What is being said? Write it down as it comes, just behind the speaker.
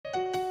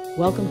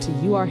Welcome to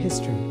You Are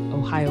History,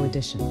 Ohio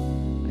Edition,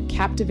 a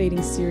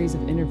captivating series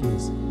of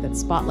interviews that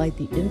spotlight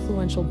the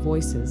influential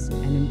voices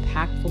and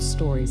impactful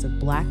stories of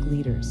Black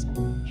leaders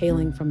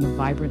hailing from the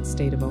vibrant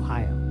state of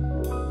Ohio.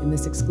 In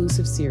this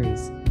exclusive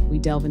series, we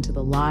delve into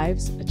the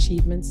lives,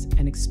 achievements,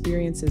 and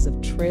experiences of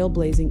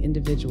trailblazing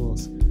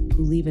individuals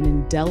who leave an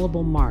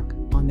indelible mark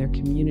on their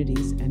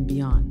communities and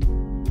beyond.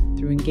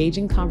 Through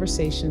engaging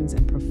conversations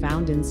and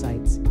profound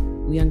insights,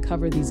 we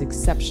uncover these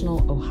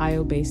exceptional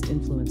Ohio-based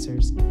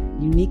influencers'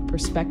 unique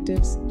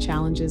perspectives,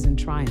 challenges, and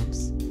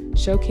triumphs,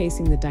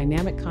 showcasing the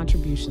dynamic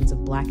contributions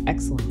of Black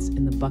excellence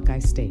in the Buckeye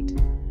State.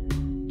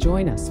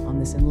 Join us on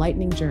this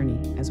enlightening journey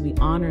as we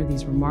honor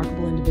these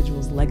remarkable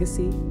individuals'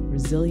 legacy,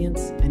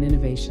 resilience, and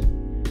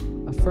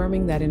innovation,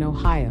 affirming that in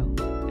Ohio,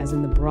 as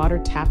in the broader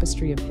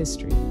tapestry of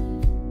history,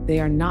 they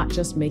are not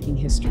just making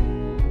history,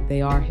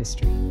 they are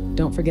history.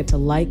 Don't forget to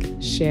like,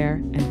 share,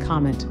 and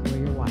comment where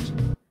you're watching.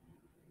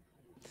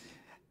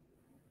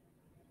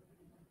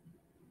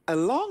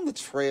 Along the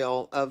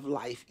trail of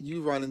life,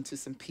 you run into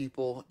some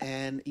people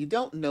and you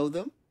don't know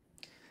them,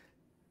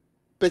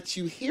 but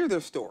you hear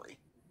their story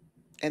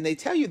and they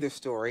tell you their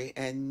story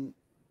and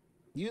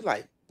you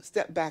like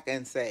step back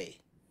and say,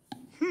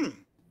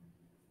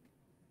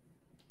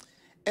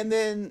 And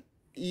then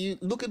you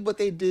look at what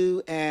they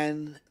do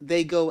and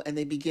they go and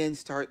they begin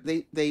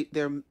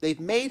they've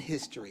made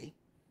history.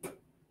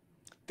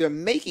 They're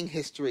making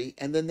history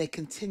and then they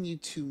continue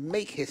to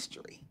make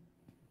history.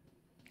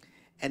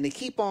 And they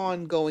keep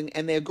on going,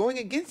 and they're going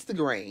against the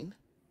grain,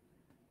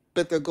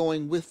 but they're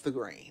going with the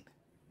grain,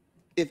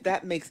 if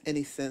that makes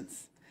any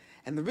sense.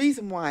 And the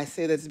reason why I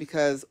say that is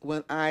because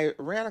when I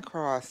ran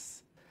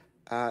across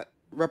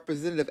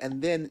Representative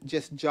and then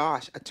just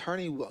Josh,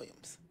 Attorney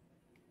Williams,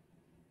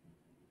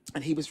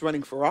 and he was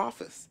running for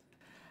office,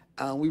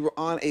 we were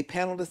on a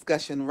panel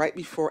discussion right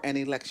before an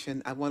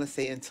election, I want to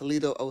say in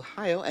Toledo,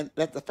 Ohio, and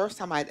that's the first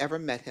time I'd ever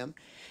met him.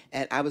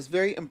 And I was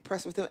very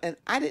impressed with him, and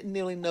I didn't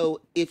really know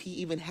if he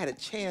even had a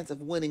chance of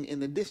winning in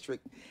the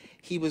district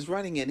he was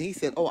running in. He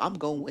said, "Oh, I'm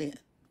going to win."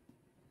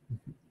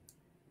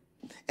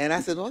 And I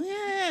said, "Oh,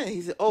 yeah."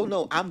 He said, "Oh,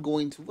 no, I'm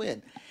going to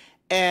win."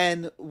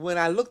 And when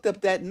I looked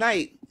up that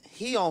night,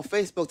 he on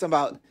Facebook talking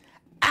about,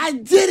 "I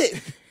did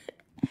it."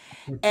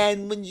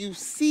 And when you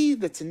see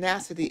the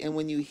tenacity and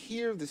when you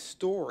hear the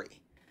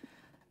story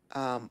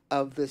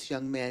of this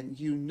young man,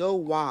 you know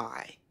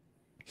why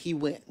he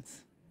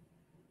wins.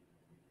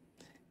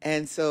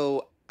 And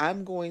so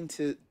I'm going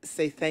to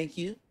say thank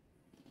you.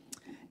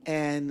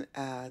 And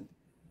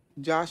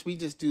Josh, we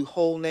just do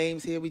whole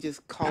names here. We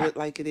just call it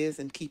like it is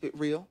and keep it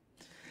real.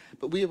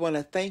 But we want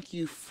to thank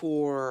you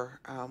for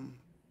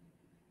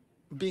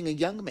being a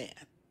young man,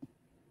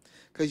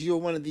 because you're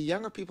one of the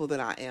younger people that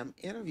I am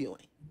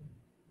interviewing,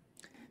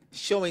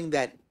 showing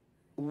that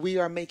we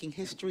are making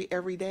history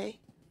every day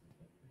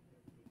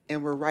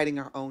and we're writing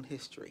our own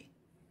history.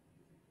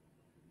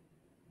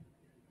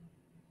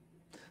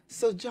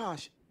 So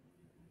Josh,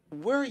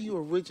 where are you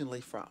originally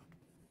from?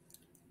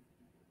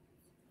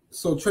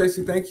 So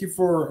Tracy, thank you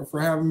for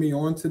having me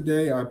on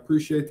today. I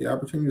appreciate the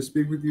opportunity to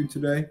speak with you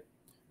today.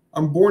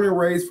 I'm born and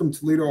raised from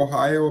Toledo,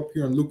 Ohio, up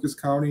here in Lucas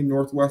County,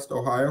 Northwest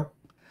Ohio.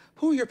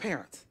 Who are your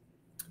parents?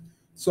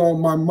 So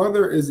my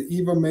mother is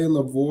Eva Mae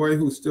Lavoie,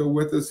 who's still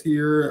with us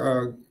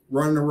here,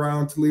 running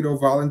around Toledo,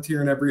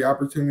 volunteering every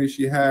opportunity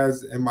she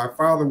has. And my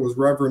father was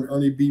Reverend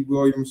Ernie B.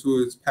 Williams,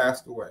 who has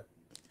passed away.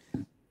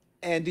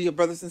 And do you have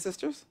brothers and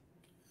sisters?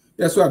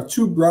 Yeah, so I have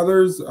two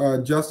brothers,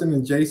 Justin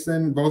and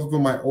Jason, both of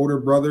them my older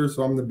brothers,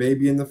 so I'm the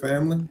baby in the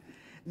family.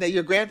 Now,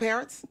 your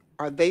grandparents,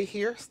 are they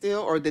here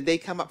still, or did they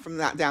come up from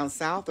down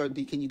south, or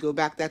can you go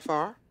back that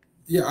far?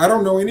 Yeah, I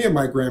don't know any of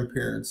my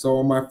grandparents. So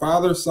on my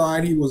father's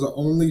side, he was an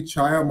only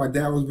child. My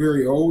dad was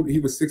very old. He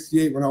was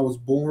 68 when I was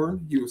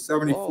born. He was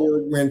 74 Whoa.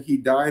 when he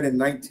died in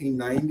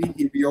 1990.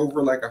 He'd be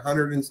over like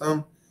 100 and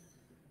some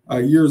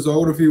years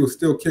old if he was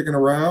still kicking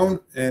around.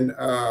 And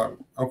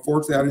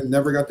unfortunately, I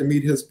never got to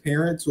meet his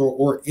parents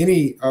or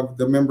any of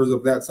the members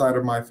of that side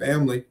of my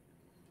family.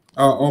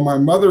 On my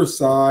mother's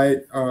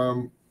side,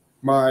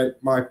 my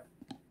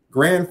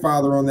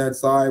grandfather on that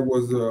side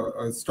was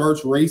a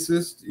starch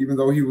racist, even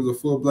though he was a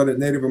full-blooded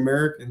Native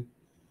American.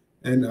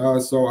 And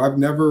so I've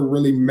never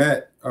really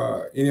met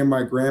any of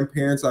my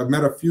grandparents. I've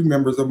met a few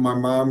members of my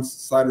mom's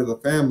side of the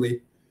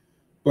family,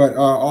 but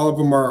all of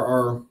them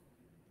are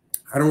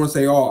I don't want to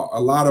say all, a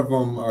lot of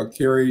them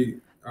carry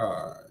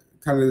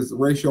kind of this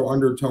racial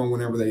undertone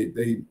whenever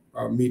they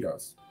meet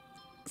us.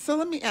 So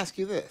let me ask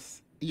you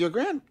this.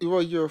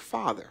 Your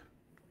father,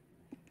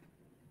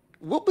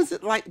 what was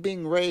it like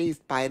being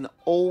raised by an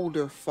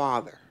older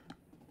father?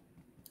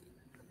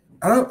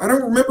 I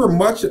don't remember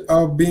much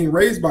of being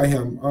raised by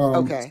him.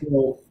 Okay.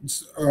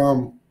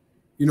 So,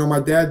 you know, my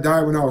dad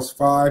died when I was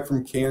 5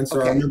 from cancer.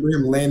 Okay. I remember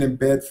him laying in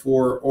bed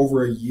for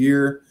over a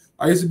year.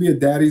 I used to be a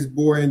daddy's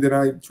boy, and then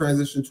I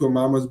transitioned to a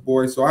mama's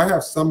boy. So I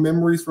have some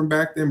memories from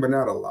back then, but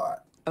not a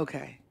lot.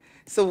 Okay.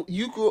 So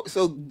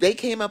so they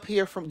came up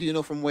here from, do you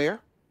know from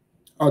where?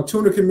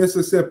 Tunica,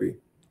 Mississippi.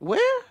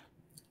 Where?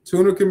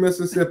 Tunica,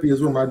 Mississippi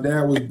is where my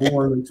dad was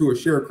born into a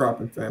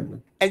sharecropping family.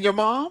 And your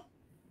mom?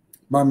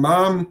 My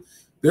mom,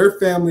 their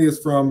family is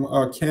from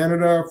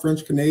Canada,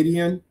 French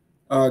Canadian,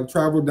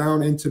 traveled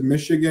down into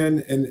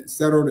Michigan and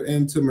settled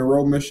into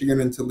Monroe,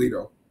 Michigan and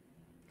Toledo.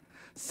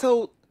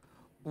 So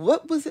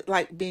what was it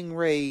like being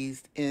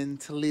raised in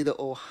Toledo,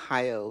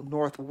 Ohio,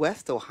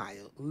 Northwest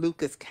Ohio,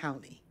 Lucas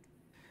County?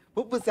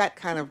 What was that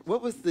kind of,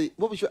 what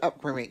was your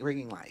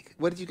upbringing like?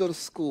 Where did you go to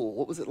school?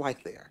 What was it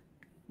like there?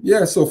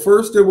 Yeah, so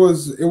first it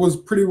was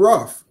pretty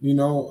rough, you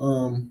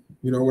know.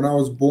 When I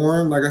was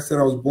born, like I said,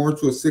 I was born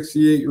to a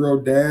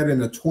 68-year-old dad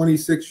and a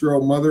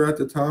 26-year-old mother at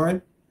the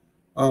time.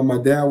 My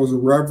dad was a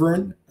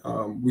reverend.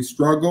 We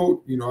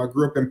struggled. You know, I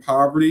grew up in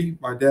poverty.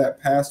 My dad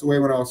passed away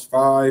when I was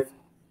 5.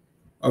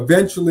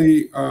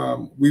 Eventually,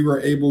 we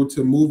were able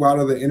to move out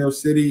of the inner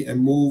city and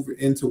move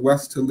into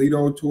West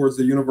Toledo towards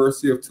the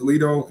University of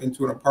Toledo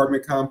into an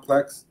apartment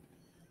complex.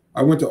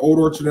 I went to Old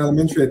Orchard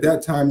Elementary at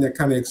that time. That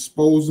kind of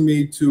exposed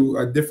me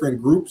to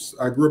different groups.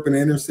 I grew up in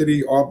the inner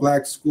city, all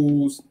Black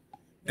schools.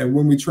 And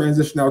when we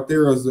transitioned out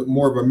there, it was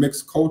more of a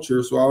mixed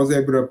culture. So I was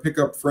able to pick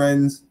up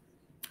friends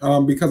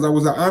because I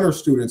was an honor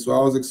student. So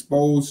I was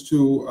exposed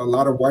to a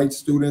lot of white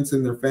students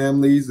and their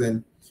families,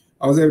 and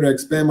I was able to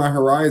expand my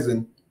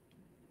horizon.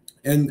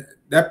 And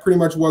that pretty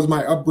much was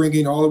my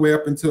upbringing all the way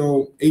up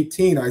until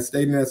 18. I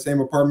stayed in that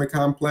same apartment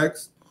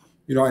complex.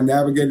 You know, I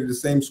navigated the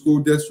same school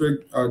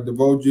district,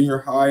 DeVoe Junior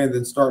High, and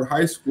then started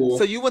high school.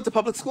 So you went to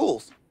public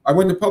schools? I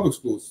went to public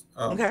schools.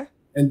 Okay.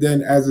 And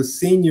then as a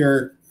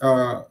senior,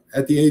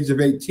 at the age of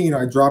 18,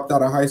 I dropped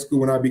out of high school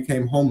when I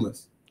became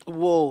homeless.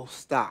 Whoa,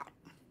 stop.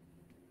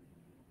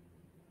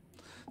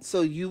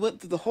 So you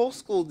went through the whole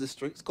school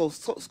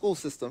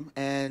system,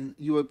 and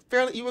you were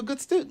a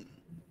good student.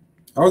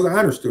 I was an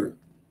honor student.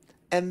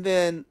 And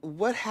then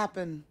what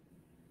happened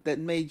that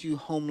made you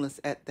homeless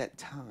at that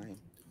time?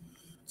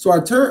 So I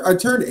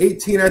turned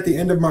 18 at the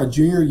end of my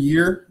junior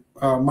year.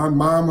 My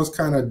mom was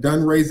kind of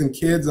done raising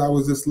kids. I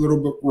was this little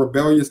bit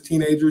rebellious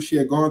teenager. She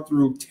had gone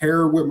through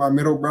terror with my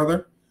middle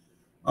brother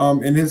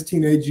in his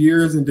teenage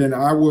years. And then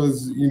I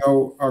was,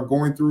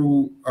 going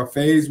through a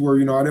phase where,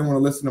 I didn't want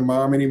to listen to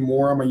mom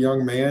anymore. I'm a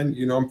young man,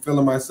 I'm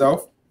feeling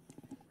myself.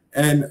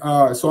 And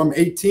so I'm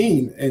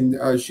 18,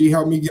 and she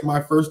helped me get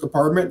my first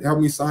apartment,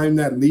 helped me sign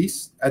that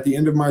lease at the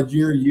end of my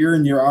junior year,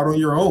 and you're out on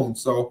your own.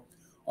 So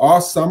all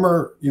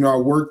summer, I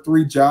worked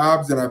 3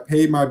 jobs and I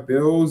paid my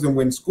bills. And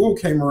when school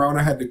came around,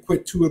 I had to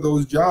quit 2 of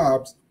those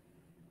jobs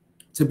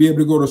to be able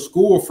to go to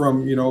school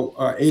from, 8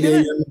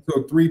 a.m.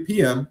 until 3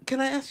 p.m.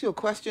 Can I ask you a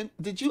question?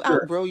 Did you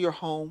Sure. outgrow your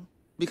home?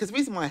 Because the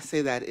reason why I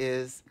say that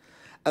is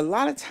a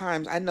lot of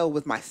times I know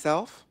with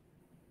myself,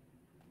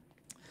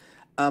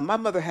 my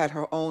mother had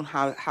her own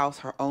house,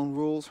 her own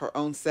rules, her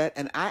own set,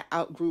 and I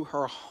outgrew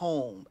her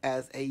home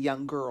as a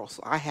young girl,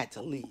 so I had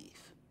to leave.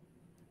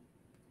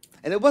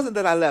 And it wasn't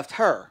that I left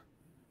her,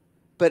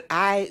 but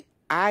I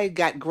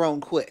got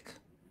grown quick.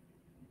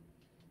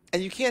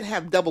 And you can't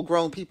have double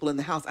grown people in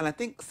the house. And I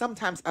think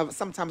sometimes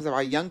of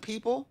our young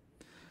people,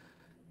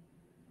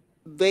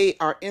 they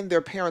are in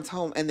their parents'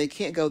 home and they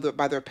can't go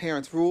by their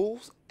parents'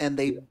 rules, and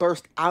they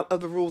burst out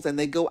of the rules and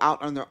they go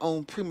out on their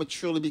own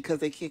prematurely because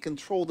they can't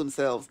control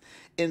themselves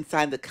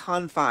inside the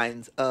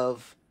confines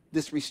of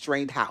this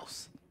restrained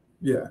house.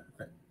 Yeah.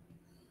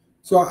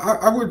 So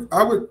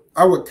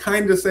I would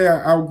kind of say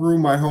I outgrew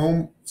my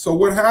home. So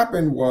what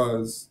happened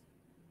was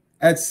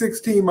at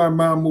 16, my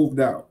mom moved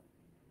out.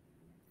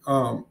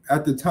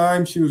 At the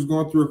time, she was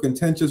going through a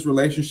contentious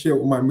relationship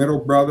with my middle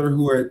brother,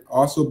 who had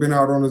also been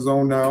out on his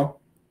own now.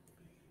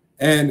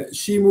 And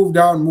she moved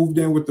out and moved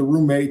in with the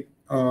roommate.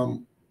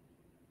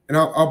 And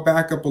I'll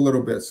back up a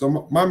little bit.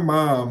 So my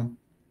mom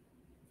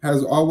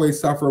has always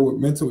suffered with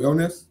mental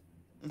illness.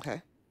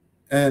 Okay.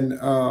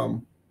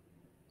 And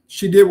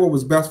she did what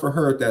was best for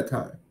her at that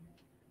time.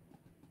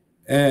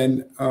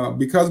 And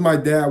because my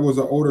dad was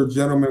an older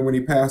gentleman when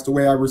he passed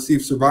away, I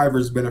received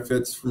survivor's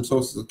benefits from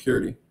Social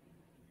Security.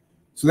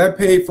 So that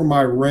paid for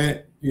my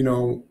rent,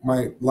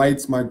 my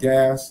lights, my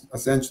gas,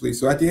 essentially.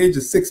 So at the age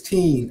of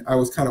 16, I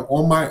was kind of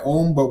on my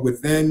own, but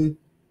within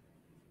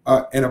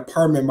an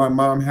apartment my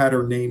mom had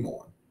her name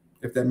on,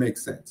 if that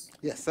makes sense.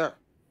 Yes, sir.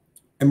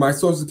 And my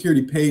Social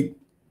Security paid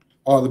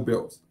all the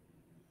bills.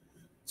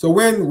 So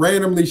when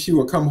randomly she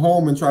would come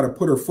home and try to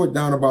put her foot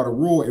down about a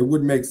rule, it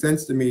wouldn't make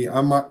sense to me.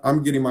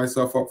 I'm getting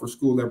myself up for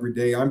school every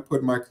day. I'm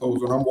putting my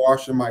clothes on. I'm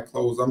washing my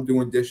clothes. I'm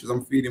doing dishes.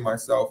 I'm feeding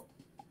myself.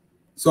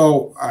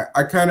 So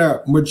I kind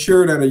of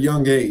matured at a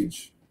young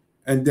age.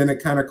 And then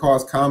it kind of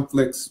caused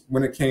conflicts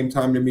when it came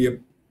time to me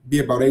be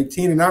about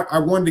 18. And I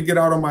wanted to get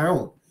out on my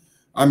own.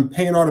 I'm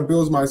paying all the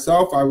bills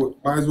myself.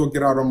 Might as well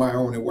get out on my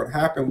own. And what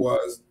happened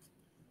was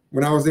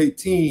when I was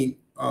 18,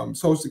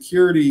 Social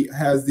Security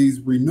has these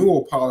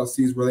renewal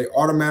policies where they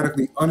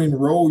automatically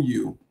unenroll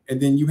you, and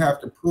then you have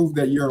to prove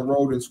that you're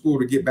enrolled in school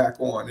to get back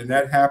on. And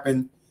that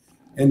happened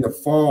in the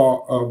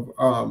fall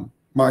of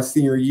my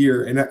senior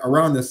year. And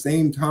around the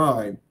same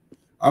time,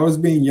 I was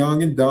being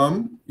young and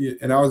dumb,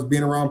 and I was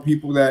being around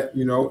people that,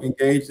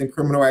 engaged in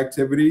criminal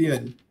activity.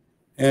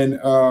 And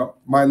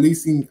my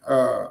leasing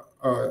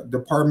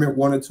department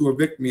wanted to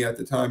evict me at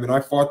the time, and I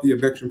fought the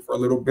eviction for a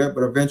little bit,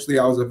 but eventually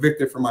I was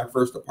evicted from my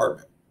first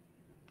apartment.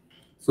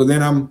 So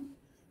then I'm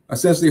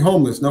essentially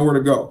homeless, nowhere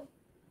to go.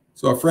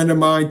 So a friend of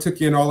mine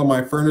took in all of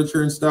my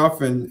furniture and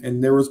stuff,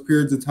 and there was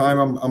periods of time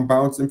I'm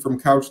bouncing from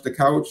couch to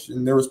couch,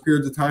 and there was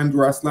periods of times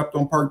where I slept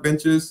on park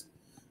benches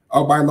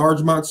out by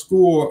Largemont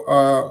School,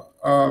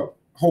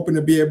 hoping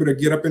to be able to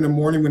get up in the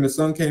morning when the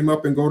sun came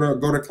up and go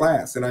to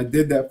class. And I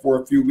did that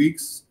for a few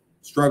weeks,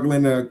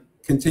 struggling to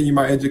continue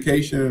my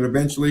education, and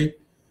eventually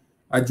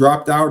I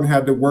dropped out and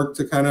had to work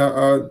to kind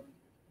of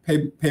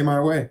pay my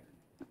way.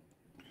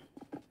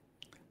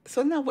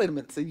 So now wait a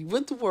minute. So you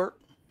went to work,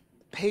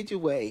 paid your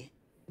way,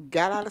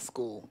 got out of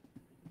school,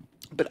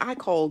 but I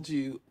called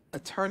you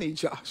Attorney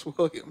Josh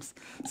Williams.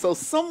 So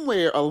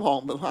somewhere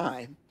along the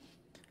line,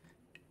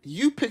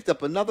 you picked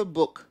up another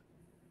book,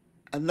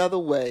 another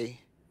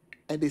way,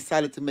 and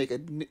decided to make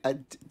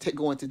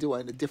go into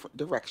doing a different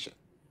direction.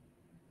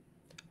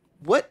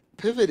 What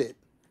pivoted?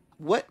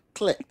 What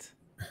clicked?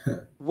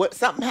 What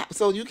something happened?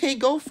 So you can't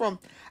go from,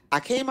 I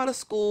came out of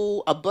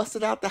school, I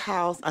busted out the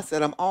house, I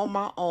said I'm on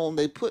my own,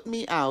 they put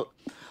me out.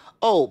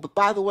 Oh, but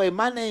by the way,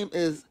 my name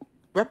is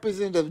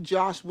Representative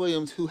Josh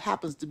Williams, who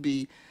happens to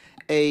be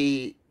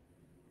a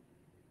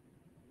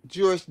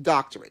Jewish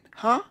doctorate.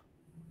 Huh?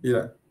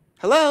 Yeah.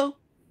 Hello?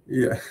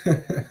 Yeah.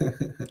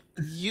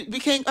 You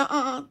became,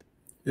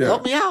 Yeah.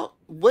 help me out.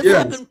 What Yeah.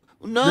 happened?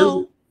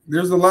 No.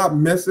 There's a lot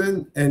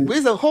missing, and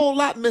There's a whole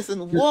lot missing.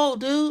 Whoa,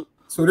 dude.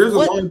 so there's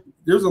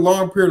a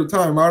long period of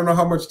time. I don't know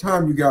how much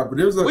time you got, but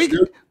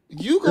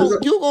you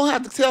gonna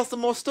have to tell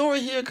some more story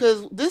here,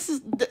 because this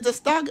is the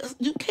stock.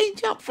 You can't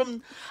jump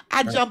from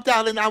I jumped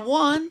out and I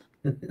won.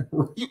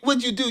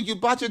 What'd you do? You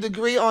bought your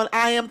degree on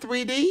IM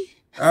 3D?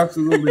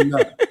 Absolutely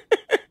not.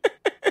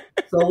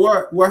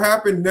 So what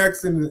happened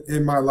next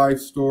in my life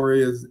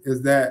story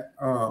is that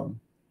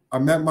I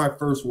met my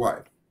first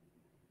wife.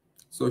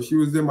 So she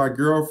was then my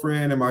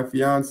girlfriend and my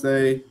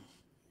fiance.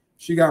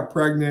 She got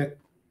pregnant.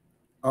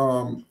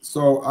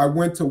 So I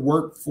went to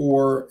work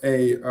for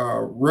a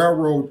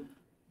railroad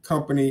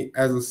company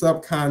as a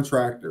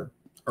subcontractor.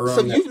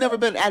 So you've never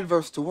been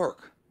adverse to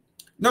work?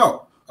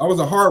 No, I was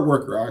a hard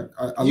worker.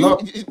 I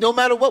love. No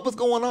matter what was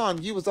going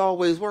on, you was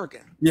always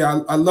working.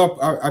 Yeah,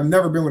 I've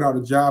never been without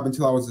a job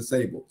until I was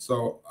disabled.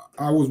 So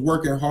I was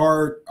working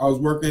hard. I was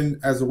working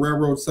as a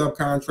railroad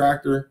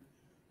subcontractor,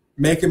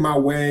 making my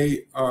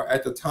way.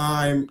 At the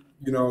time,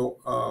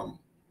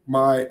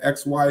 my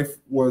ex-wife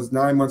was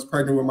 9 months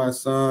pregnant with my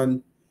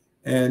son.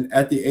 And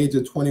at the age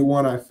of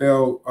 21, I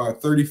fell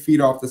 30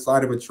 feet off the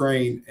side of a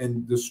train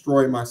and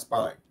destroyed my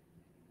spine.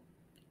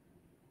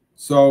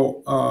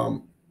 So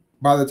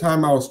by the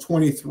time I was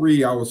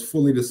 23, I was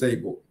fully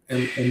disabled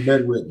and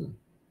bedridden.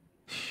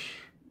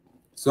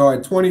 So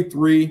at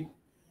 23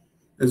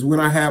 is when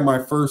I had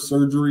my first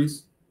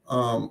surgeries.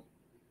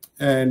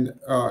 And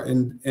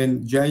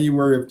in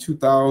January of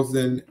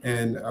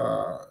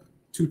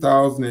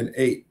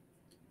 2008,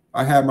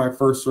 I had my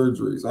first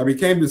surgeries. I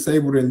became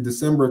disabled in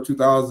December of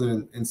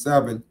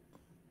 2007,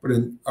 but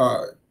in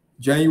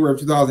January of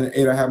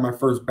 2008, I had my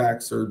first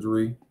back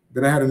surgery.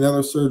 Then I had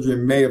another surgery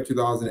in May of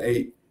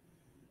 2008.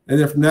 And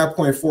then from that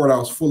point forward, I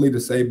was fully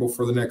disabled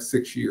for the next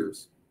 6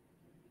 years.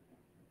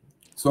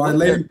 So I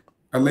laid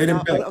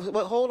in bed.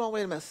 But hold on,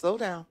 wait a minute, slow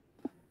down.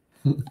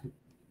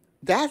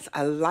 That's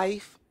a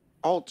life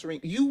altering.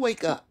 You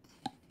wake up,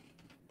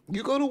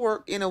 you go to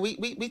work,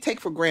 we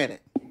take for granted.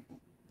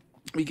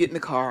 We get in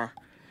the car,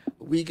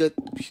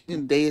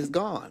 day is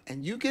gone,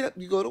 and you get up,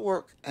 you go to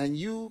work, and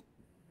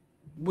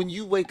when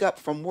you wake up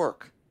from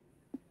work,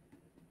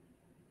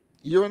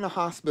 you're in the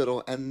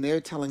hospital and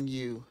they're telling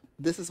you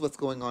this is what's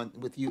going on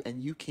with you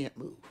and you can't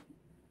move.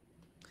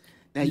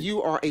 Now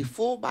you are a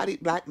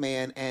full-bodied black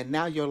man and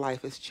now your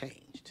life has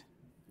changed.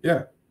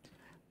 Yeah.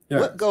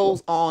 What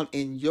goes on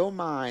in your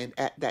mind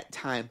at that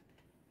time,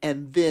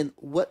 and then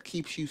what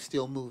keeps you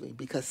still moving?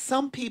 Because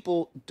some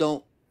people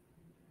don't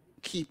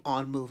keep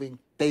on moving.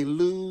 They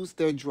lose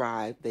their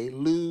drive. They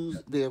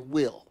lose their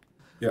will.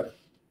 Yeah.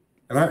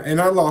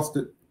 And I lost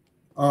it.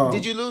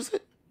 Did you lose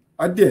it?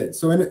 I did.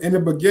 So in the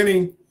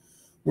beginning,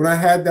 when I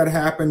had that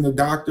happen, the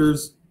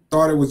doctors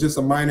thought it was just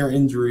a minor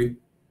injury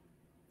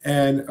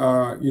and,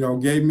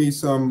 gave me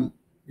some,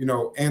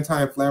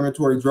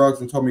 anti-inflammatory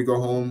drugs and told me to go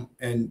home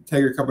and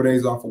take a couple of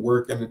days off of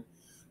work. And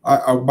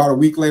about a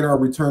week later, I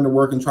returned to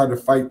work and tried to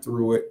fight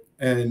through it.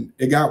 And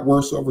it got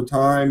worse over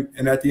time.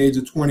 And at the age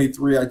of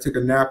 23, I took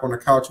a nap on the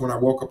couch. When I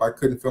woke up, I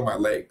couldn't feel my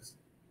legs.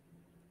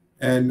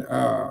 And,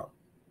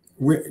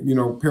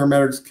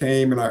 paramedics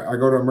came and I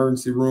go to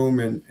emergency room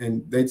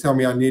and they tell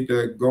me I need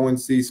to go and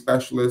see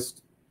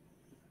specialists.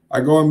 I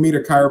go and meet a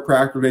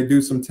chiropractor. They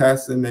do some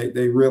tests and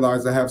they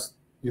realize I have,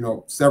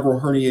 several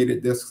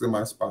herniated discs in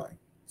my spine.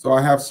 So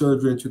I have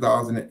surgery in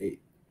 2008,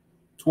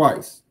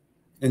 twice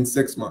in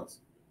 6 months.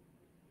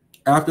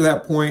 After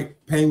that point,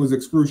 pain was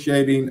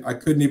excruciating. I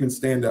couldn't even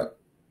stand up.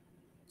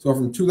 So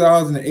from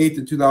 2008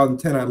 to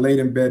 2010, I laid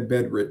in bed,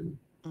 bedridden.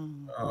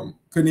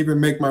 Couldn't even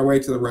make my way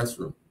to the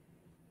restroom.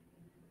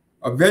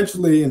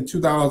 Eventually in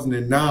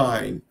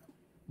 2009,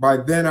 by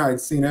then I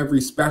had seen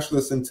every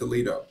specialist in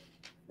Toledo,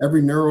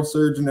 every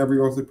neurosurgeon, every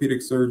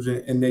orthopedic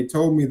surgeon, and they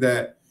told me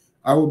that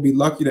I would be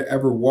lucky to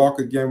ever walk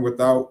again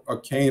without a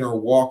cane or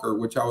walker,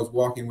 which I was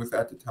walking with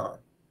at the time.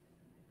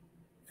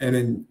 And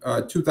in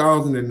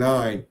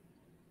 2009,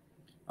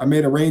 I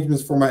made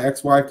arrangements for my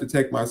ex-wife to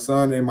take my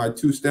son and my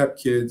 2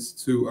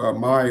 stepkids to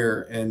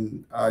Meyer,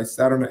 and I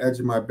sat on the edge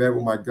of my bed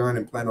with my gun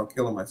and planned on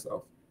killing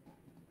myself.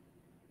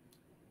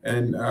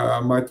 And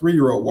my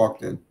 3-year-old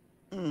walked in.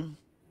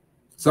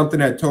 Something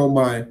that told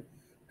my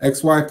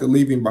ex-wife to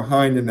leave him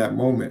behind in that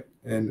moment.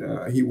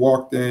 And he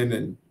walked in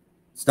and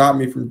stopped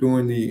me from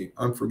doing the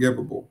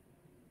unforgivable.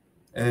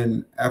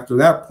 And after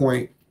that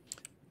point,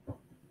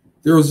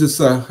 there was just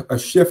a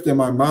shift in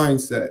my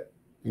mindset.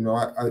 You know,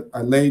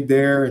 I laid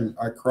there and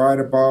I cried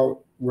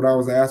about what I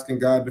was asking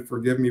God to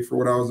forgive me for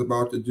what I was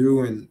about to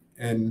do. And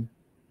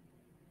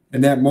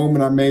in that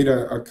moment, I made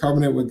a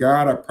covenant with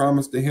God. I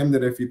promised to him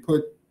that if he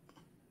put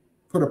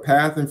a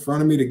path in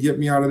front of me to get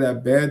me out of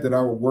that bed, that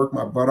I would work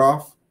my butt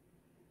off.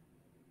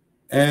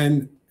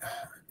 And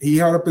he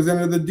held up his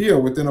end of the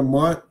deal. Within a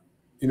month,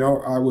 you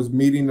know, I was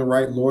meeting the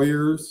right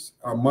lawyers.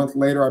 A month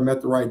later, I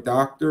met the right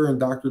doctor and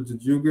Dr.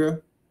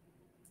 Jajuga,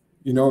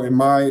 you know, and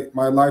my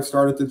life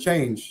started to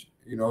change.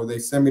 You know, they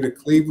sent me to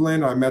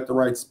Cleveland. I met the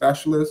right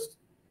specialist.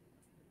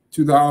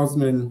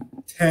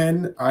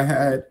 2010, I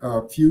had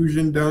a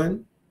fusion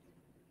done.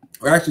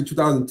 Or actually,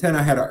 2010,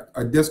 I had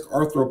a disc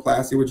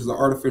arthroplasty, which is an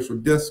artificial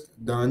disc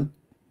done.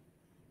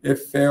 It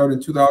failed.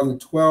 In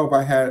 2012,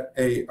 I had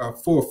a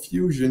full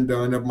fusion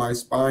done of my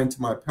spine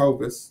to my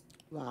pelvis.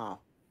 Wow.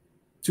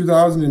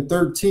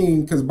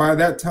 2013, because by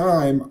that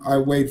time, I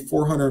weighed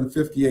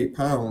 458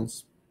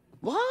 pounds.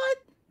 What?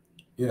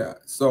 Yeah.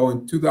 So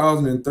in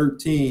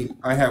 2013,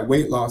 I had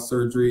weight loss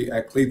surgery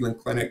at Cleveland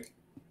Clinic.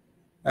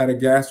 I had a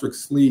gastric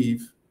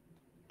sleeve.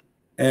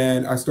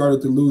 And I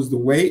started to lose the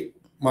weight.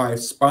 My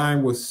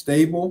spine was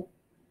stable.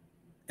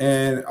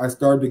 And I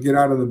started to get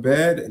out of the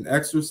bed and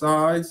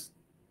exercise,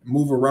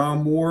 move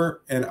around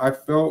more. And I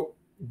felt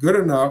good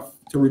enough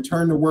to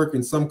return to work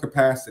in some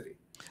capacity.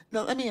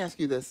 Now, let me ask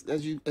you this: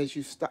 as you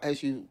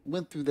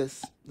went through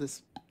this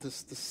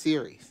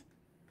series,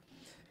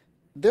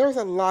 there's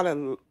a lot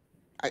of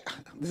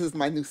this is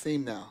my new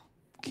theme now.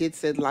 Kids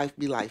said, "Life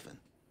be lifing."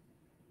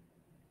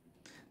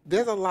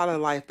 There's a lot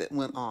of life that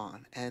went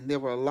on, and there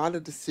were a lot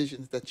of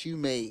decisions that you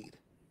made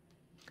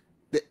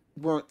that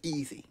weren't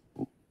easy.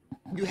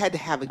 You had to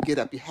have a get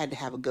up. You had to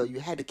have a go. You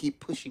had to keep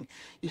pushing.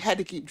 You had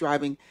to keep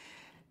driving.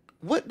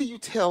 What do you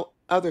tell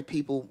other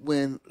people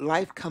when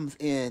life comes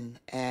in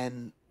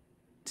and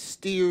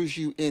steers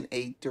you in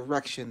a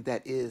direction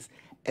that is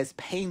as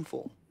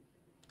painful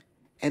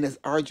and as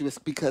arduous?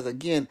 Because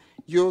again,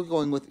 you're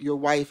going with your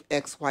wife,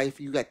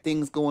 ex-wife, you got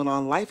things going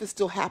on. Life is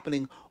still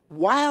happening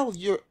while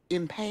you're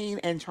in pain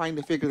and trying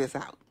to figure this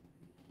out.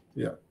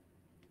 Yeah.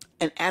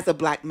 And as a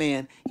black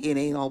man, it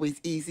ain't always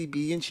easy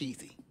being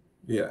cheesy.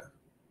 Yeah.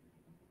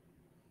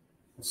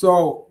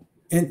 So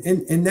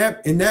in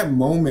that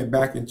moment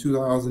back in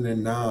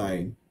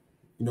 2009,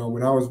 you know,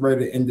 when I was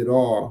ready to end it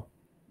all,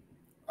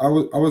 I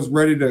was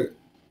ready to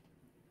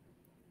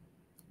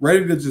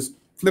just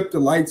flip the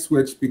light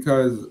switch,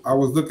 because I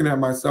was looking at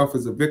myself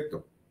as a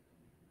victim.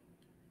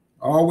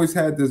 I always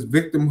had this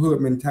victimhood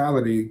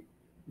mentality,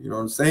 you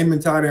know, the same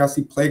mentality I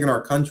see plaguing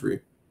our country.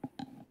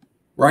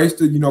 Where I used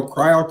to, you know,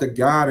 cry out to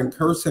God and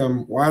curse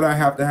him. Why did I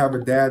have to have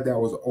a dad that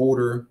was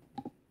older?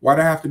 Why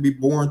did I have to be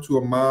born to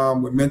a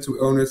mom with mental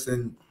illness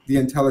and the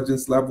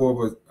intelligence level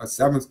of a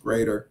 7th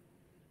grader?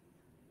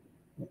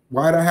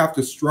 Why did I have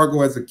to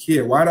struggle as a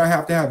kid? Why did I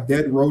have to have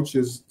dead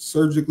roaches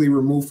surgically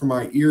removed from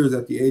my ears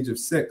at the age of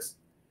 6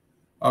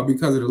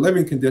 because of the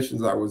living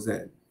conditions I was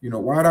in? You know,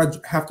 why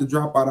did I have to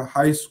drop out of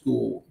high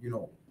school? You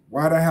know,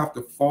 why did I have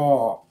to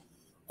fall?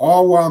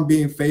 All while I'm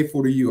being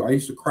faithful to you. I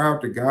used to cry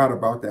out to God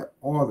about that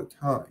all the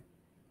time.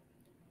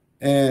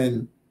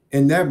 And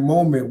in that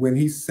moment when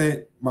he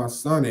sent my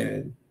son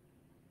in,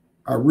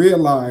 I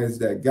realized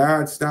that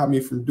God stopped me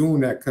from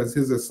doing that because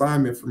his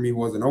assignment for me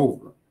wasn't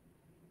over.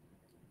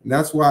 And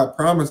that's why I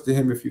promised to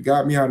him, if you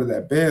got me out of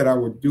that bed, I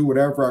would do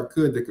whatever I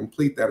could to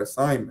complete that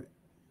assignment.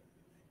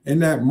 In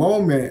that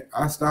moment,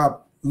 I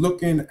stopped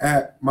looking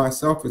at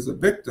myself as a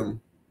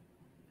victim.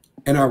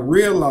 And I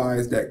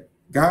realized that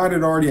God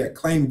had already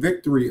claimed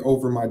victory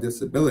over my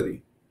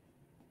disability.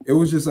 It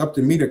was just up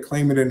to me to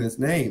claim it in his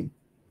name.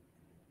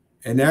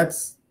 And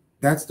that's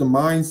the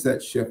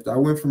mindset shift. I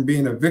went from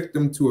being a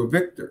victim to a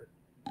victor.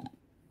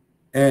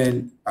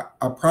 And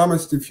I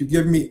promised, if you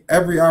give me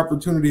every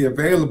opportunity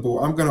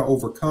available, I'm going to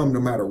overcome no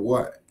matter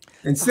what.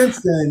 And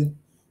since then,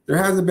 there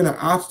hasn't been an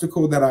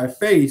obstacle that I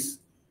face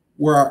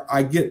where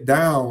I get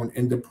down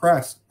and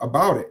depressed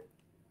about it.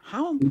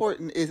 How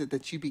important is it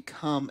that you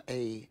become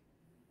a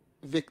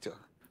victor,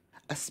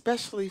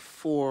 especially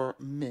for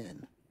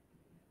men?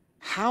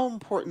 How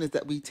important is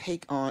that you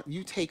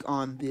take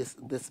on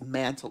this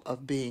mantle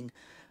of being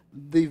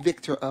the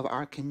victor of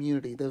our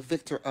community, the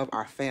victor of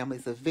our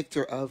families, the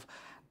victor of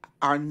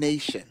our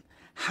nation?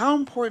 How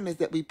important is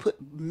that we put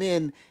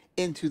men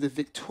into the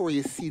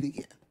victorious seat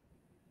again?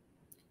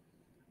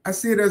 I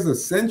see it as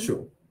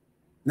essential,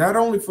 not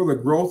only for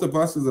the growth of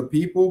us as a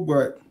people,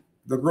 but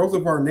the growth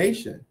of our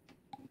nation.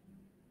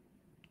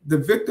 The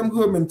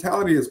victimhood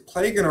mentality is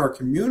plaguing our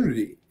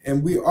community,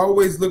 and we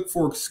always look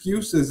for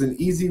excuses and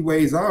easy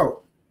ways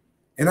out.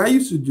 And I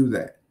used to do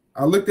that.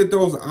 I looked at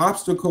those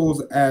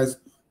obstacles as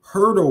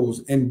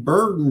hurdles and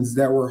burdens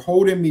that were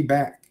holding me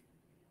back,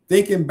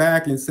 thinking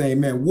back and saying,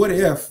 man, what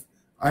if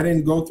I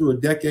didn't go through a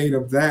decade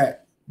of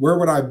that? Where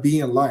would I be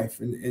in life?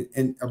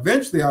 And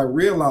eventually I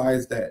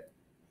realized that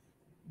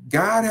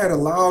God had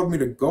allowed me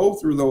to go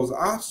through those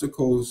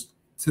obstacles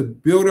to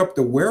build up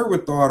the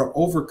wherewithal to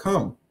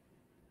overcome.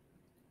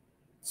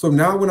 So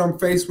now when I'm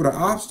faced with an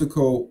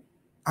obstacle,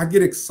 I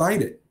get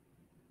excited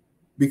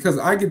because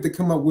I get to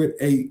come up with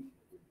a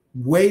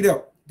way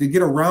to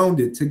get around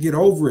it, to get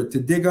over it, to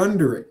dig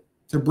under it,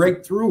 to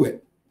break through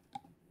it.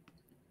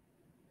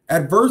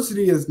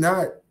 Adversity is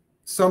not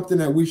something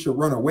that we should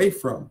run away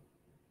from.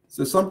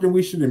 It's something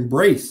we should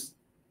embrace.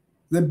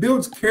 That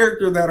builds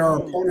character that our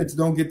opponents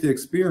don't get to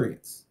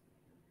experience.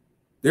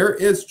 There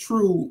is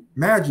true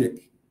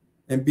magic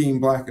in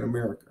being Black in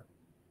America.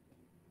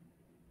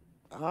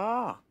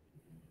 Ah.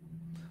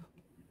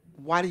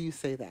 Why do you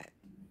say that?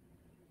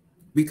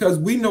 Because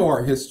we know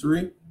our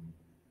history.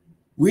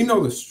 We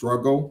know the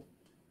struggle.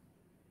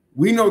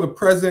 We know the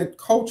present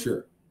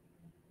culture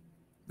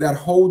that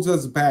holds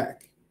us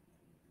back.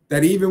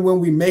 That even when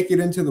we make it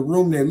into the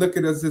room, they look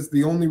at us as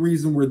the only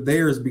reason we're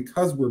there is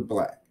because we're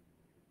Black.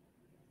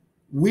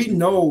 We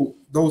know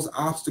those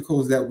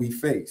obstacles that we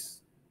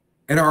face.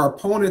 And our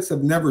opponents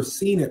have never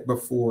seen it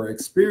before,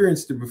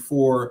 experienced it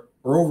before,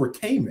 or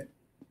overcame it.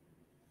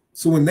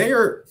 So when they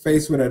are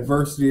faced with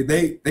adversity,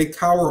 they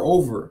cower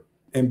over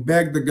and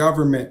beg the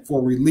government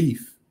for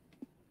relief.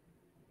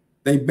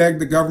 They beg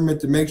the government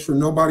to make sure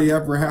nobody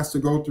ever has to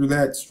go through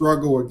that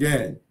struggle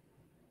again.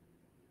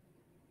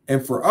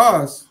 And for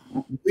us,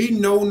 we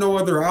know no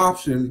other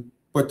option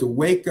but to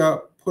wake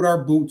up, put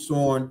our boots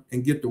on,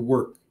 and get to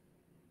work,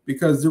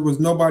 because there was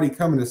nobody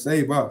coming to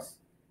save us.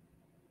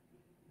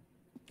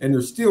 And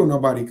there's still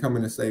nobody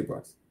coming to save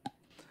us.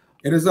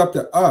 It is up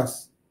to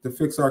us to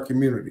fix our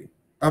community,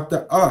 up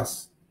to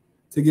us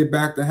to get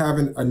back to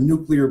having a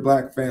nuclear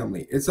Black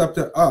family. It's up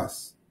to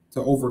us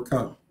to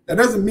overcome. That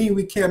doesn't mean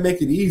we can't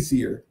make it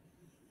easier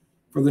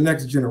for the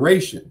next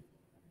generation.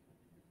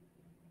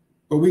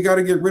 But we got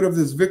to get rid of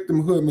this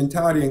victimhood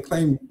mentality and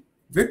claim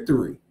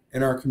victory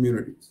in our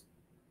communities.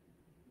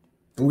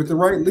 And with the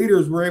right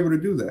leaders, we're able to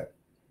do that.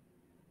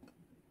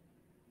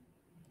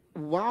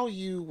 While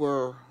you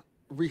were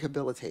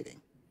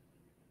rehabilitating,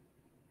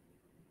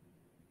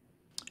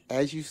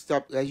 as you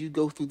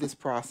go through this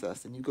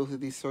process and you go through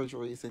these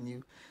surgeries and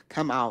you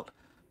come out,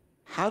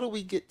 how do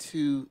we get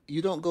to,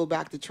 you don't go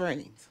back to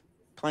trains,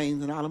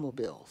 planes and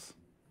automobiles.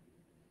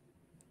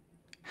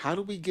 How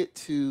do we get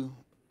to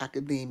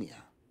academia?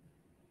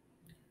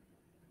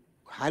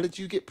 How did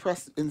you get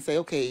pressed and say,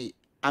 okay,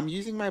 I'm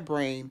using my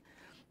brain,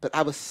 but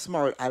I was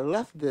smart. I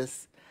left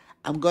this.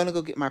 I'm going to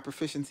go get my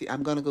proficiency.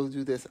 I'm going to go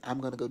do this. I'm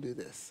going to go do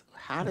this.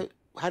 How did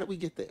we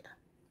get there?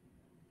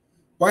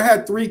 Well, I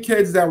had 3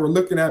 kids that were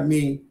looking at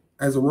me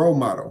as a role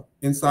model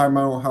inside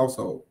my own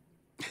household.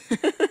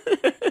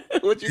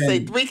 What'd you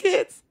say, 3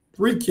 kids?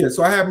 3 kids.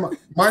 So I had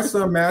my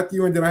son,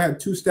 Matthew, and then I had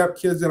 2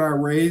 stepkids that I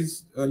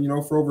raised,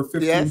 for over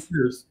 15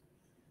 years.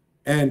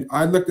 And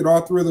I looked at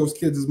all 3 of those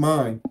kids as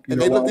mine.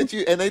 They looked at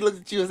you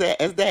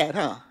as dad,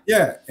 huh?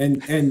 Yeah.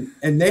 And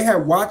they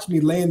had watched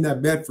me lay in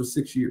that bed for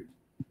 6 years.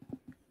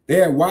 They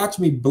had watched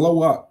me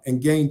blow up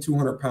and gain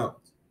 200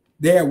 pounds.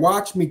 They had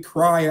watched me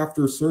cry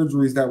after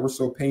surgeries that were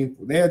so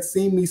painful. They had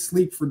seen me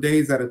sleep for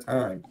days at a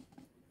time.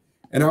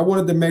 And I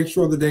wanted to make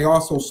sure that they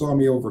also saw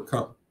me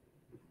overcome.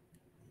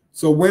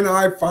 So when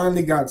I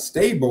finally got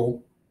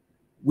stable,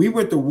 we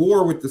went to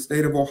war with the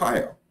state of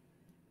Ohio.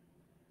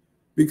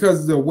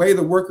 Because the way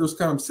the workers'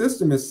 comp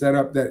system is set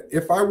up, that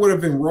if I would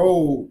have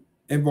enrolled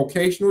in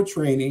vocational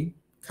training,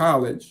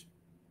 college,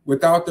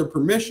 without their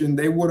permission,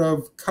 they would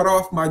have cut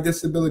off my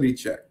disability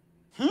check.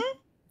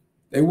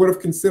 They would have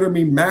considered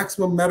me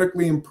maximum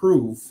medically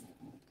improved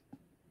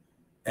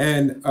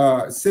and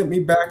sent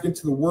me back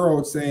into the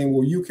world saying,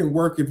 well, you can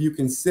work if you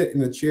can sit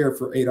in a chair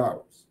for 8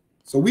 hours.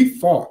 So we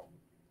fought.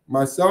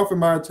 Myself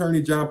and my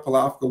attorney, John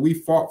Palafka, we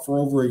fought for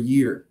over a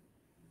year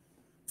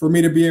for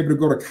me to be able to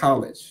go to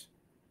college.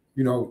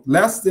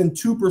 Less than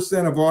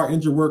 2% of all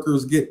injured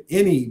workers get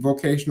any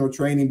vocational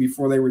training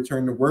before they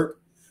return to work.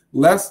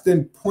 Less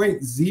than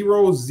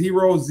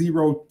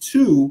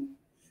 0.0002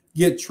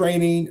 get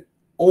training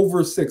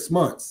over 6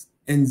 months,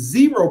 and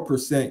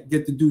 0%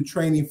 get to do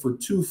training for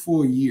 2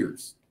 full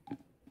years.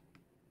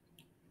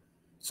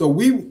 So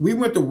we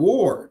went to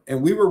war,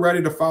 and we were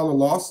ready to file a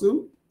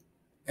lawsuit.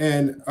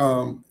 And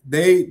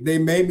they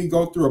made me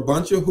go through a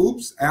bunch of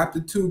hoops,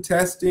 aptitude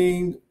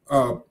testing,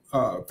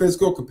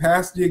 physical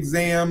capacity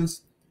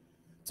exams,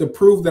 to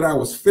prove that I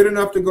was fit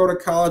enough to go to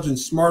college and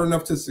smart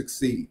enough to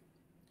succeed.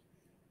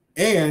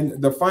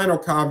 And the final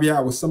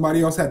caveat was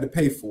somebody else had to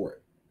pay for it.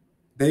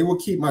 They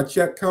would keep my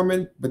check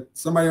coming, but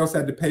somebody else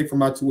had to pay for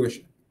my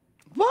tuition.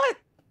 What?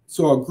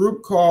 So a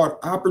group called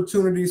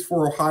Opportunities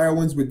for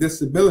Ohioans with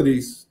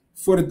Disabilities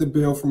footed the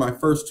bill for my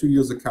first 2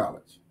 years of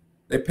college.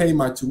 They paid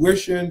my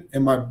tuition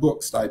and my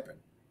book stipend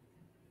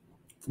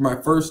for my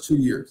first 2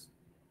 years.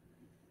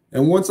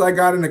 And once I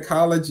got into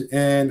college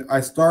and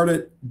I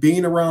started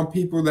being around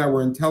people that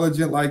were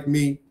intelligent like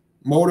me,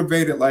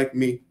 motivated like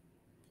me,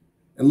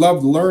 and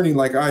loved learning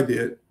like I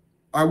did,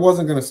 I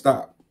wasn't going to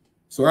stop.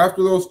 So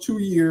after those 2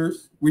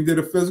 years, we did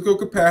a physical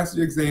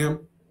capacity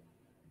exam,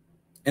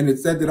 and it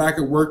said that I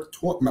could work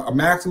a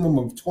maximum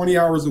of 20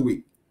 hours a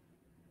week.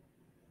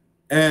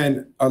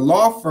 And a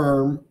law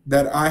firm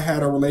that I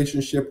had a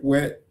relationship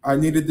with, I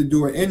needed to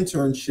do an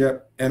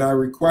internship, and I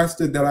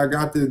requested that I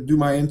got to do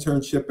my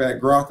internship at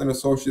Groth and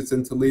Associates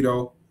in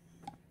Toledo,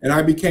 and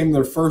I became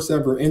their first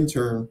ever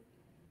intern.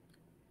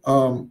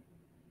 And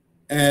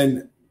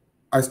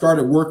I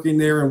started working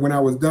there, and when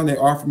I was done, they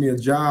offered me a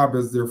job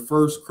as their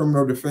first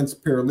criminal defense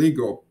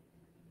paralegal.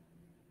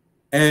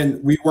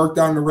 And we worked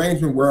out an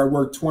arrangement where I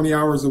worked 20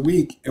 hours a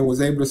week and was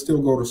able to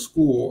still go to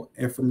school.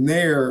 And from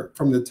there,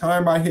 from the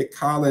time I hit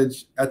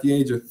college at the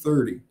age of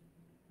 30,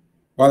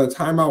 by the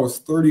time I was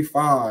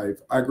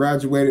 35, I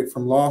graduated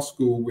from law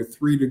school with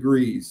 3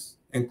 degrees,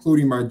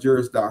 including my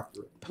Juris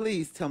Doctorate.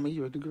 Please tell me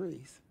your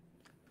degrees.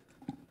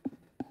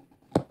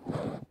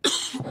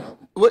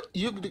 What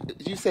you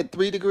said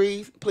 3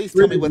 degrees? Please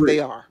tell me what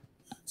they are.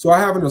 So I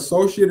have an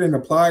associate in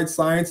applied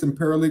science and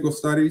paralegal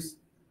studies.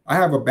 I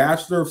have a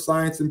Bachelor of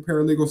Science in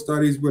Paralegal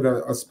Studies with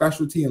a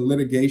specialty in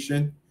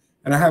litigation.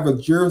 And I have a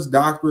Juris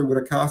Doctorate with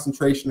a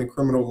concentration in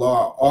criminal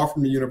law, all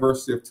from the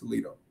University of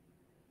Toledo.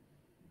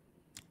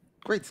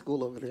 Great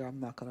school over there. I'm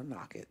not going to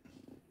knock it.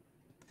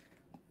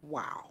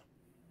 Wow.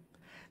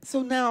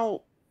 So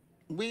now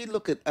we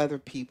look at other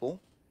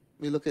people.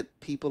 We look at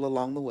people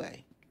along the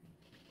way.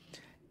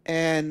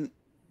 And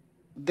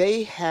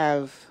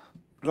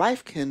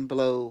life can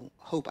blow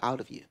hope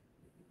out of you.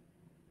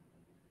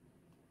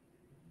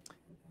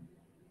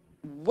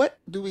 What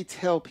do we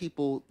tell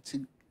people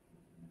to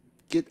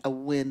get a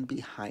win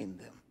behind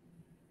them?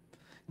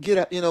 Get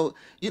up,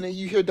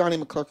 you hear Donnie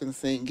McClurkin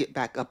saying, get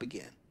back up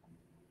again.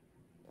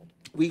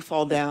 We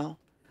fall down,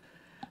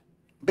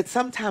 but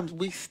sometimes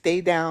we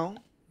stay down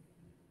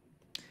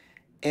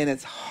and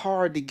it's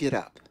hard to get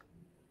up.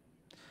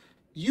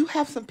 You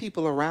have some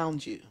people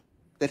around you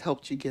that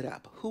helped you get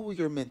up. Who were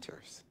your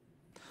mentors?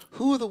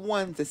 Who are the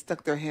ones that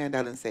stuck their hand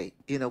out and say,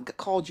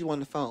 called you on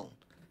the phone?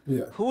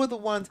 Yeah. Who are the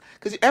ones,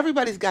 because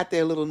everybody's got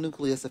their little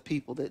nucleus of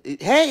people that,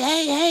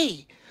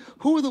 hey.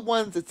 Who are the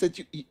ones that said,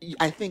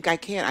 I think I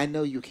can, I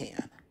know you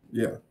can?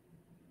 Yeah.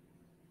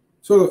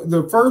 So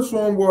the first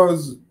one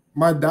was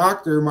my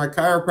doctor, my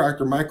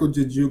chiropractor, Michael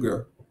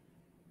Jajuga.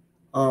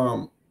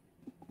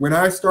 When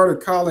I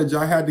started college,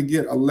 I had to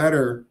get a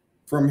letter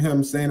from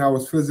him saying I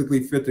was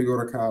physically fit to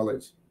go to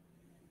college.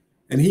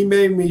 And he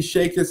made me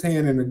shake his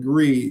hand and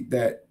agree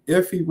that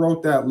if he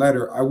wrote that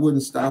letter, I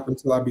wouldn't stop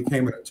until I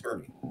became an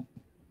attorney.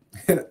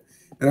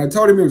 And I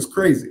told him it was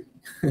crazy.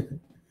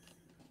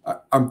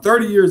 I'm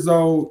 30 years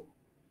old.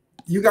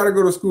 You got to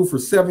go to school for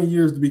 7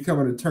 years to become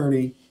an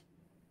attorney.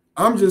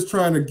 I'm just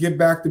trying to get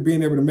back to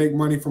being able to make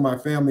money for my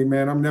family,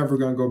 man. I'm never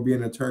going to go be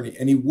an attorney.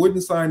 And he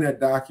wouldn't sign that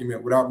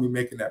document without me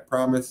making that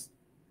promise.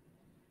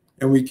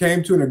 And we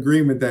came to an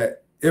agreement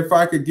that if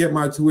I could get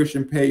my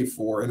tuition paid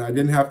for and I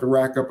didn't have to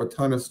rack up a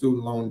ton of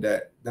student loan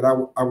debt, that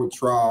I would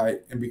try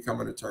and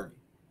become an attorney.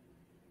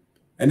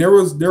 And there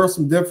were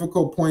some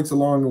difficult points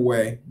along the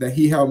way that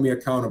he held me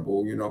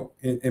accountable.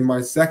 In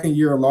my second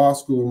year of law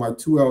school, my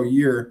 2L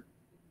year,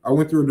 I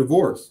went through a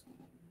divorce.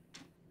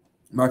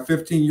 My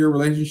 15-year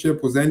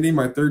relationship was ending.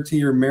 My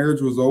 13-year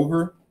marriage was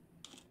over.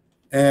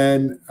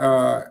 And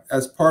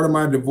as part of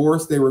my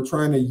divorce, they were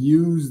trying to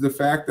use the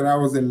fact that I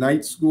was in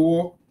night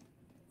school,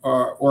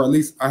 or at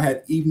least I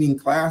had evening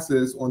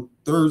classes on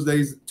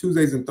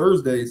Tuesdays and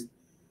Thursdays,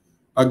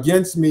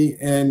 against me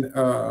in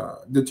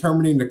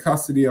determining the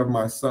custody of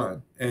my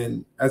son.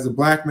 And as a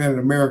Black man in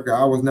America,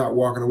 I was not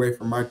walking away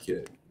from my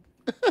kid.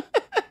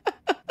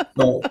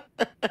 So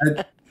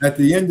at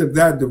the end of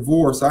that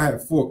divorce, I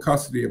had full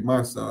custody of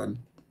my son.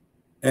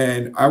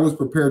 And I was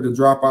prepared to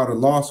drop out of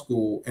law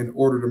school in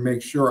order to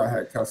make sure I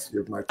had custody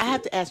of my kid. I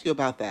have to ask you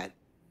about that.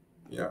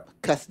 Yeah.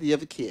 Custody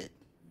of a kid.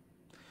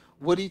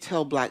 What do you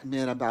tell Black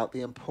men about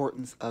the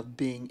importance of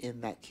being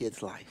in that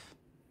kid's life?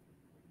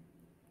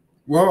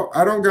 Well,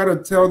 I don't got to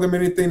tell them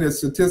anything that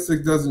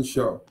statistics doesn't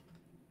show.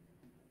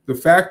 The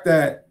fact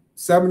that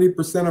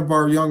 70% of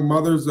our young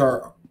mothers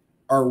are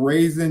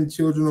raising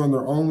children on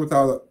their own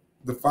without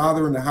the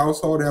father in the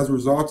household has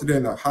resulted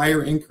in a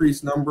higher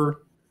increased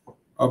number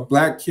of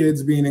Black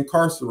kids being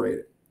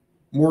incarcerated,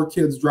 more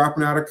kids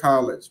dropping out of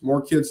college,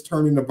 more kids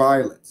turning to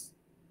violence,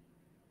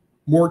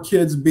 more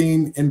kids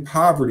being in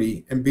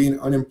poverty and being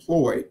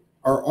unemployed,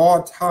 are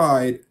all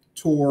tied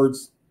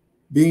towards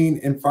being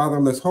in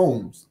fatherless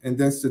homes. And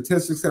then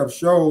statistics have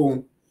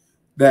shown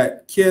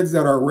that kids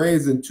that are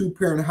raised in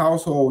 2-parent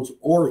households,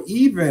 or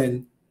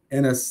even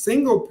in a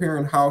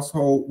single-parent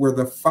household where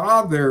the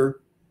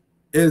father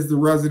is the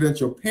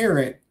residential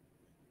parent,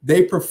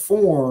 they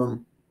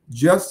perform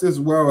just as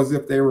well as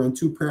if they were in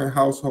two-parent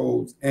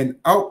households and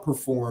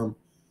outperform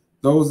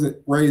those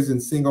raised in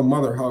single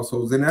mother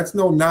households. And that's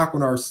no knock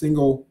on our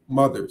single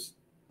mothers,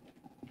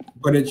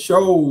 but it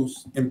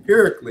shows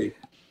empirically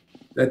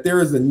that there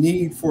is a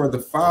need for the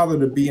father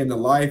to be in the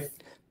life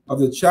of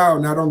the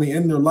child, not only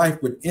in their life,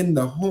 but in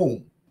the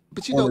home.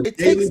 But you know, it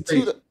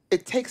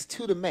takes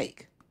two to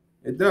make.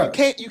 It does.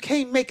 You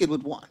can't make it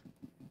with one.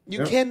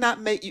 You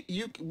cannot make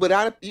you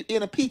without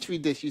in a petri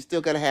dish. You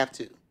still got to have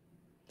two.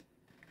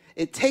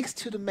 It takes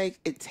two to make.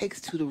 It takes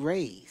two to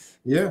raise.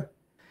 Yeah.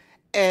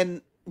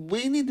 And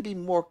we need to be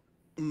more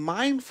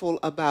mindful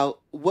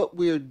about what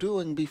we're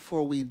doing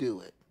before we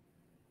do it.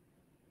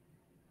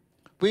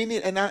 We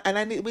need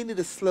we need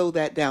to slow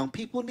that down.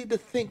 People need to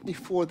think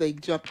before they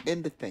jump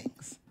into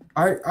things.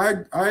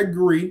 I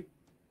agree.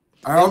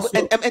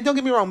 And don't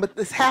get me wrong, but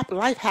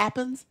life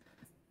happens.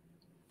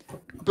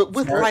 But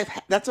with life,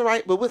 that's all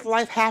right. But with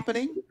life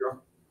happening,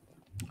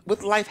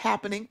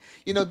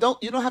 you know,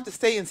 you don't have to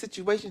stay in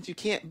situations you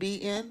can't be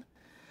in.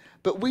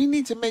 But we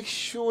need to make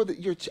sure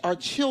that our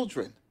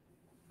children,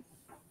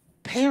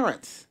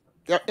 parents,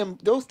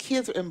 those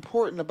kids are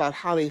important about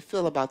how they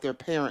feel about their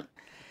parent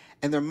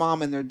and their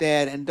mom and their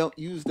dad, and don't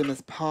use them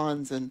as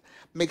pawns, and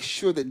make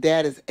sure that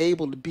dad is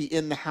able to be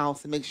in the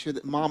house, and make sure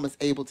that mom is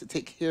able to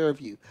take care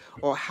of you,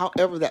 or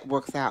however that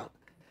works out.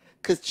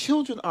 Because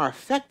children are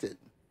affected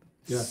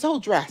so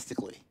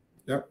drastically.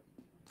 Yep.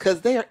 Because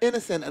they are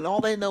innocent, and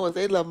all they know is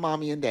they love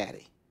mommy and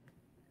daddy.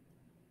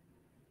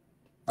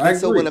 I agree.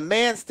 So when a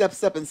man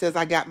steps up and says,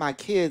 I got my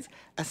kids,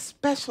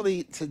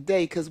 especially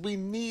today, because we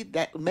need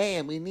that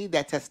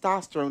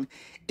testosterone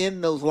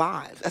in those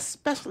lives,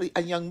 especially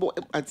a young boy.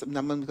 I'm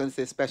going to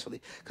say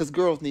especially, because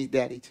girls need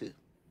daddy too.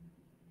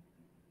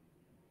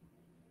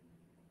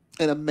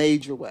 In a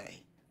major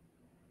way.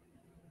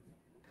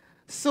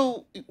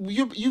 So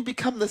you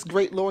become this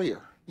great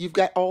lawyer. You've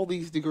got all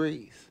these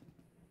degrees.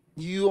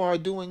 You are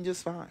doing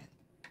just fine.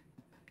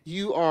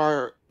 You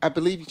are, I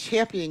believe,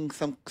 championing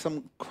some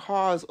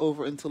cause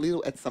over in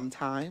Toledo at some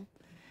time,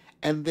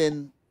 and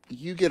then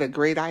you get a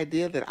great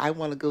idea that I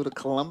want to go to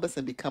Columbus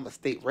and become a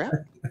state rep.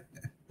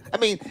 I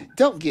mean,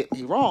 don't get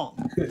me wrong,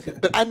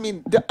 but I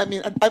mean,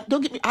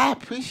 don't get me. I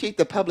appreciate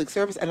the public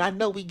service, and I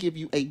know we give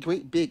you a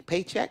great big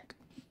paycheck,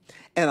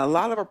 and a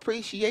lot of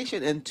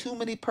appreciation, and too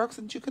many perks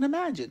that you can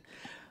imagine.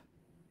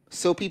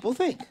 So people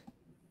think.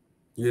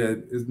 Yeah,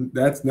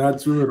 that's not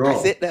true at all.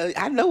 I said,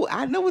 I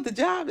know what the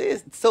job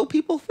is. So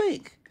people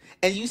think.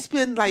 And you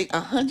spend like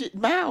 100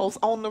 miles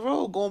on the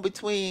road going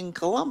between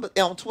Columbus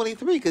on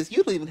 23, because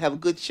you don't even have a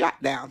good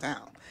shot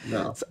downtown.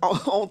 No. So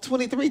on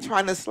 23,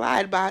 trying to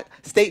slide by,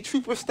 state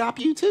troopers stop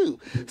you too.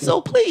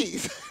 So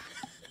please,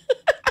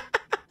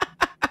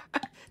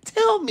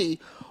 tell me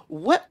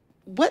what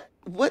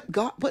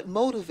God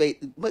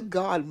motivated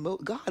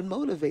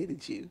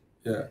you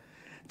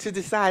to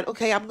decide,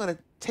 okay, I'm going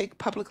to take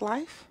public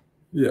life.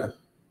 Yeah.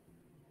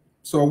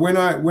 So when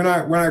I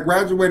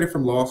graduated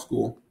from law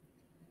school,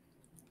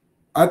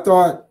 I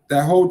thought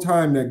that whole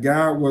time that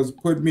God was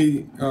put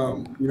me,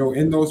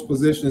 in those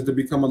positions to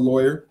become a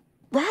lawyer.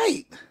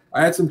 Right.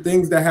 I had some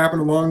things that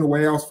happened along the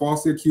way. I was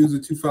falsely accused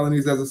of 2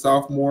 felonies as a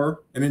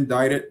sophomore and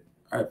indicted.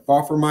 I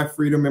fought for my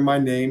freedom and my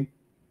name.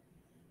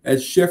 It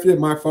shifted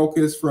my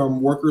focus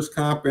from workers'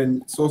 comp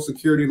and Social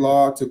Security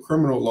law to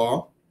criminal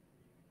law.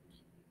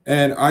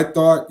 And I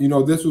thought,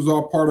 this was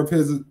all part of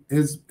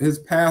his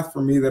path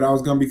for me, that I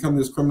was going to become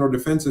this criminal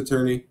defense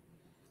attorney,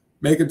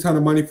 make a ton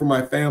of money for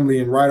my family,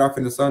 and ride off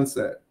in the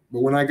sunset. But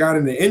when I got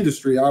in the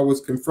industry, I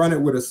was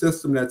confronted with a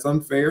system that's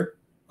unfair,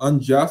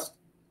 unjust,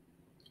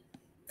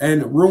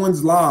 and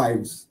ruins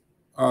lives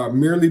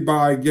merely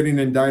by getting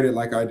indicted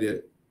like I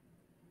did.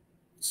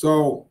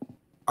 So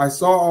I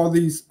saw all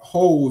these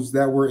holes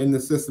that were in the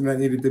system that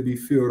needed to be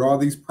filled, all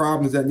these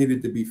problems that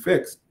needed to be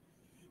fixed.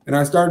 And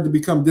I started to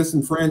become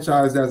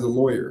disenfranchised as a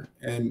lawyer.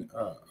 And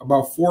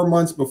about 4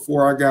 months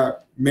before I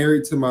got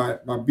married to my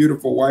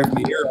beautiful wife,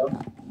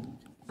 Niera,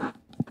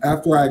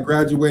 after I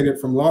graduated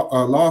from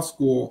law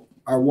school,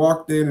 I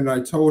walked in and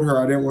I told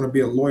her I didn't want to be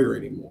a lawyer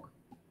anymore.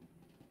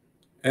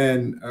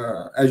 And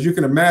as you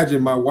can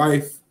imagine, my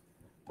wife,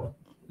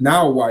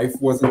 now wife,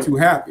 wasn't too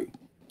happy,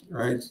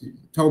 right? She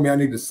told me I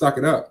need to suck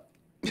it up.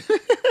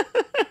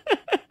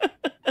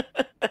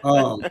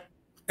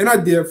 And I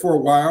did for a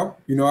while.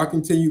 I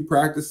continued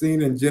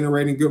practicing and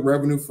generating good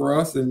revenue for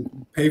us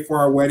and pay for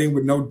our wedding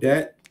with no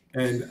debt.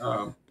 And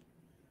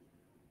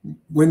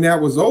when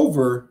that was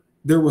over,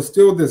 there was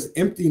still this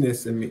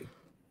emptiness in me.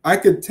 I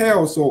could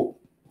tell. So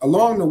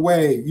along the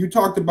way, you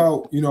talked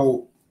about,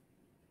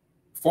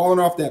 falling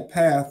off that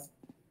path,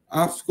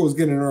 obstacles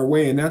getting in our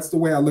way. And that's the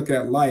way I look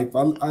at life.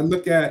 I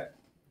look at,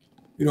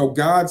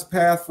 God's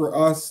path for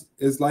us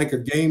is like a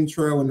game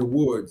trail in the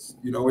woods.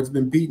 It's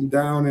been beaten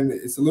down and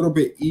it's a little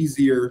bit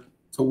easier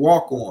to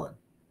walk on.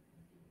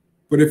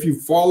 But if you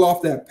fall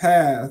off that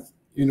path,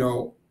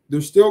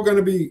 there's still going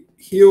to be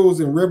hills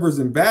and rivers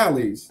and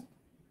valleys.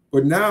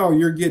 But now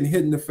you're getting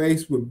hit in the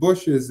face with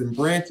bushes and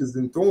branches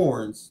and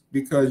thorns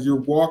because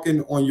you're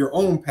walking on your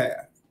own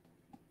path.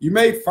 you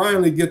may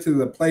finally get to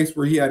the place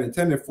where he had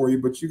intended for you,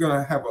 but you're going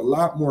to have a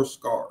lot more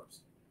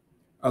scars,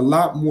 a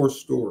lot more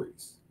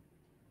stories.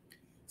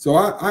 So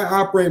I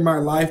operate my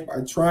life by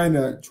trying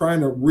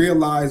to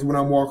realize when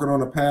I'm walking on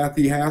the path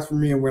he has for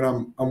me, and when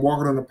I'm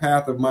walking on the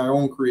path of my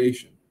own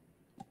creation.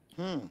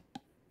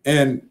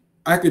 And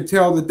I could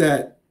tell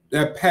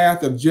that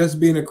path of just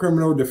being a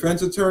criminal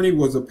defense attorney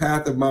was a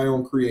path of my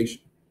own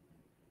creation.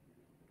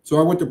 So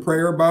I went to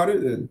prayer about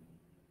it and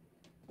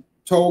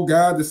told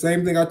God the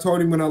same thing I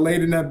told him when I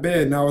laid in that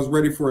bed and I was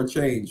ready for a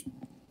change.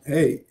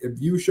 Hey,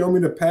 if you show me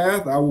the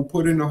path, I will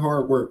put in the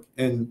hard work.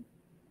 And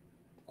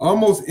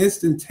almost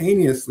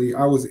instantaneously,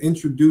 I was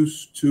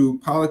introduced to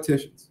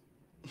politicians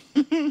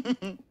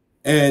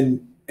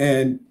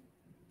and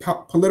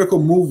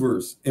political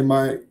movers in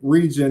my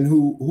region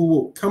who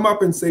will come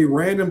up and say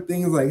random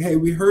things like, hey,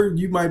 we heard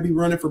you might be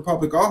running for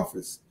public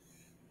office.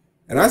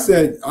 And I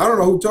said, I don't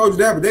know who told you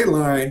that, but they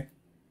lying,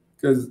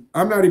 because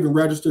I'm not even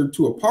registered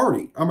to a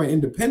party. I'm an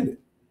independent.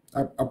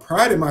 I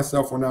prided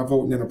myself on not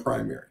voting in a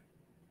primary.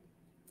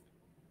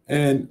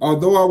 And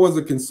although I was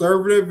a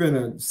conservative and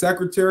a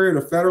secretary of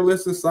the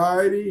Federalist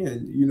Society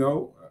and, you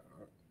know,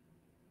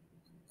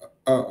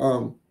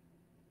 a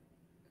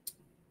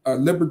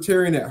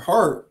libertarian at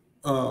heart,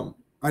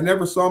 I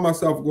never saw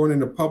myself going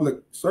into public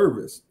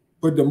service.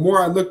 But the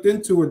more I looked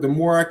into it, the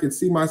more I could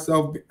see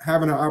myself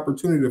having an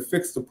opportunity to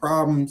fix the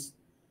problems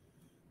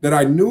that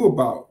I knew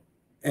about.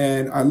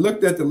 And I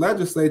looked at the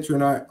legislature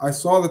and I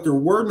saw that there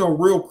were no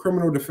real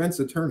criminal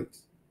defense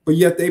attorneys, but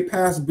yet they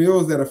passed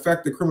bills that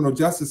affect the criminal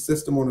justice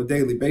system on a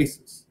daily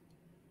basis.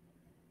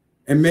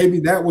 And maybe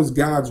that was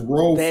God's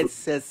role. That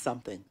says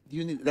something.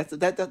 You need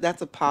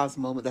that's a pause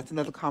moment. That's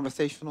another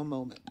conversational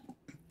moment,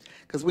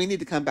 because we need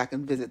to come back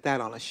and visit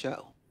that on a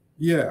show.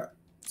 Yeah.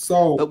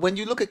 So, but when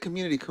you look at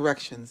community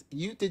corrections,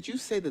 did you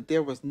say that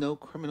there was no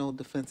criminal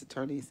defense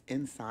attorneys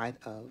inside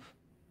of?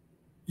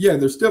 Yeah,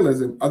 there still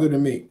isn't, other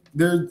than me.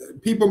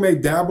 People may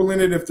dabble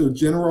in it if they're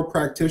general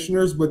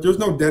practitioners, but there's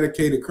no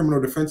dedicated criminal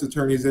defense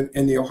attorneys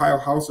in the Ohio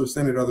House or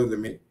Senate other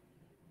than me.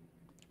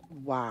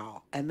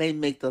 Wow. And they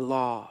make the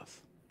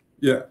laws.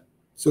 Yeah.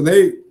 So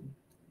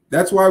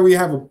that's why we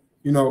have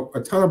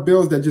a ton of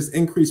bills that just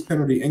increase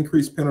penalty.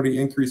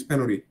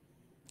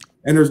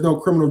 And there's no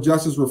criminal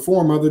justice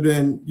reform other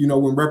than,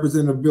 when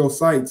Representative Bill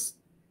Seitz,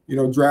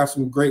 drafts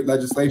some great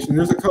legislation.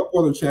 There's a couple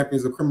other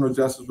champions of criminal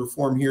justice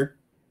reform here.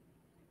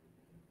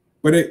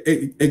 But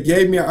it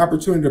gave me an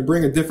opportunity to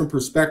bring a different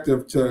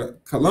perspective to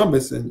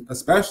Columbus, and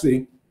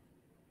especially,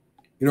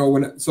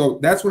 so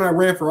that's when I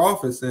ran for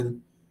office.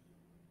 And,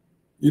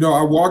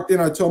 I walked in,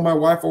 I told my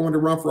wife I wanted to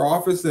run for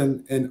office.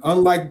 And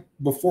unlike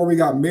before we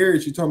got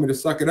married, she told me to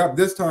suck it up.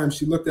 This time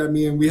she looked at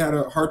me and we had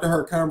a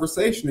heart-to-heart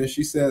conversation. And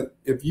she said,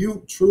 if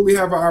you truly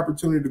have an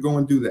opportunity to go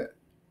and do that,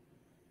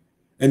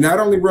 and not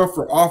only run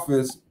for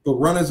office, but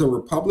run as a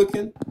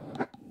Republican,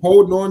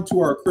 holding on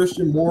to our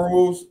Christian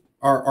morals,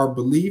 our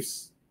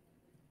beliefs,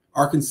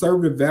 our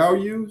conservative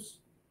values,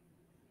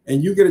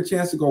 and you get a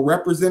chance to go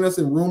represent us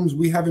in rooms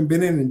we haven't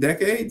been in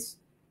decades,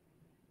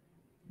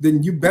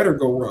 then you better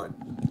go run.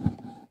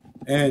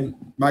 And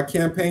my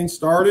campaign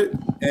started,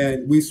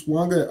 and we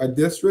swung a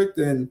district,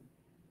 and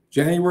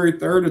January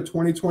 3rd of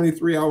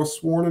 2023, I was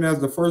sworn in as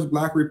the first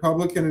Black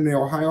Republican in the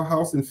Ohio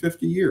House in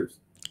 50 years.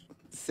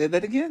 Say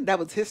that again? That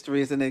was history,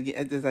 isn't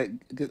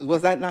it?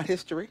 Was that not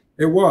history?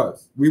 It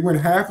was. We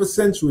went half a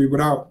century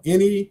without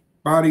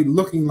anybody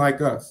looking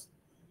like us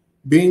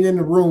being in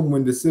the room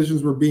when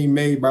decisions were being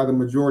made by the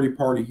majority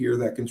party here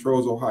that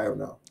controls Ohio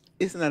now.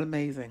 Isn't that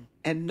amazing?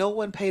 And no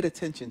one paid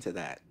attention to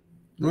that.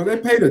 Well, they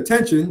paid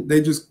attention.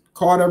 They just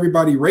called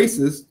everybody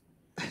racist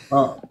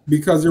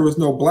because there was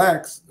no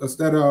blacks,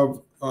 instead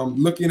of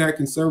looking at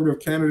conservative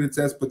candidates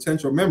as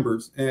potential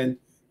members. And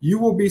you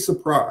will be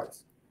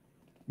surprised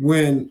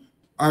when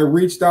I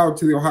reached out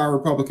to the Ohio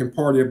Republican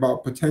Party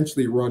about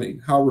potentially running,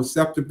 how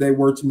receptive they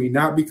were to me,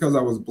 not because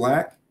I was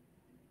Black,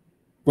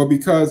 but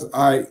because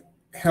I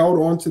held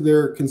on to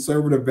their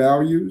conservative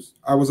values.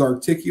 I was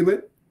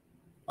articulate.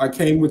 I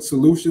came with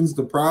solutions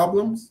to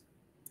problems,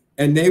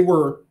 and they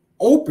were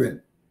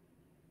open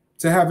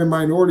to having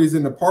minorities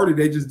in the party.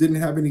 They just didn't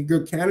have any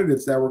good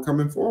candidates that were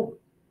coming forward.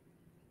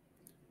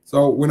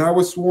 So when I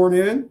was sworn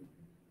in,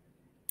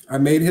 I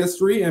made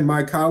history, and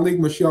my colleague,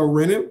 Michelle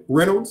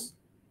Reynolds,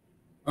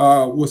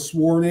 was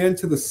sworn in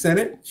to the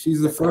Senate.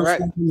 She's the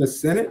first one in the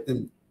Senate,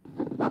 and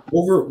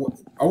over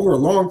a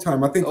long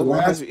time. I think the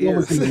last one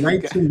was in the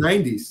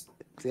 1990s.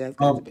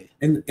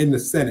 In the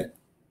Senate.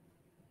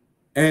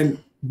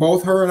 And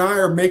both her and I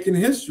are making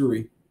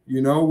history.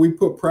 We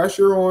put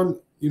pressure on,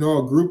 a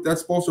group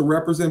that's supposed to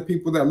represent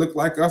people that look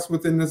like us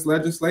within this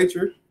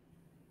legislature.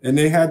 And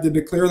they had to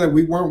declare that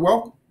we weren't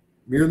welcome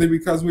merely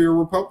because we were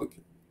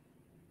Republican.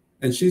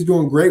 And she's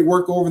doing great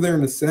work over there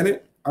in the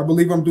Senate. I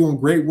believe I'm doing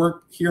great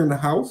work here in the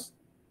House.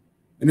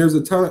 And there's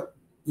a ton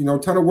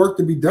of work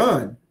to be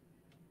done.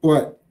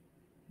 But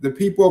the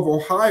people of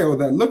Ohio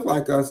that look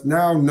like us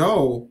now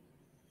know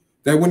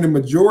that when the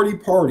majority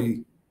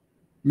party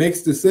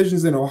makes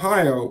decisions in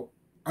Ohio,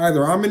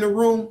 either I'm in the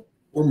room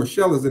or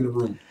Michelle is in the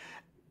room.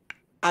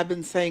 I've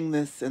been saying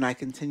this and I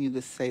continue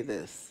to say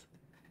this.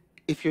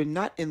 If you're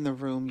not in the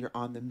room, you're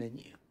on the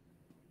menu.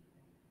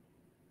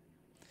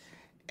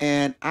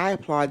 And I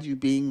applaud you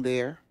being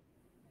there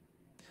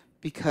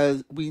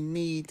because we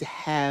need to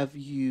have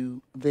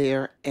you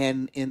there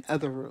and in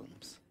other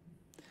rooms.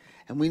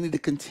 And we need to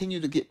continue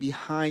to get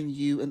behind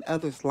you and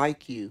others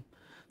like you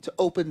to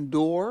open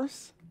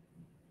doors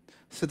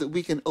so that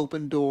we can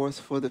open doors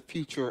for the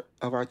future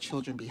of our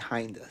children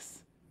behind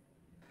us.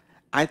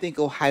 I think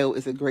Ohio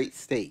is a great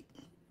state.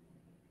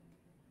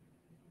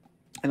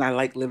 And I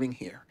like living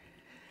here.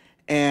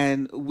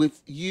 And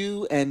with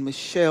you and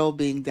Michelle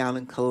being down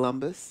in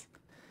Columbus,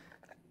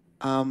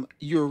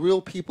 you're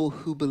real people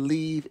who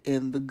believe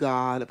in the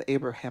God of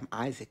Abraham,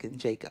 Isaac, and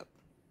Jacob.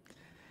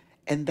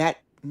 And that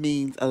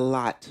means a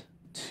lot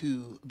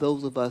to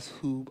those of us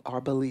who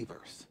are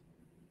believers.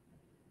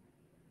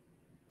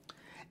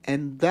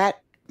 And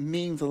that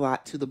means a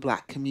lot to the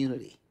Black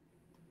community.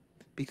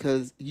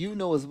 Because you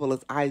know as well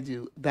as I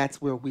do,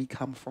 that's where we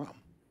come from.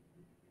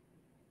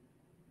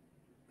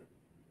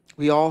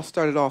 We all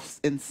started off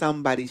in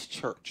somebody's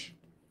church.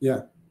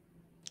 Yeah.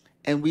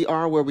 And we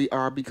are where we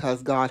are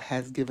because God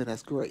has given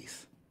us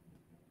grace.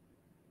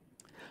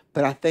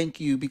 But I thank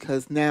you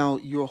because now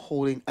you're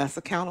holding us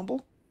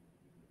accountable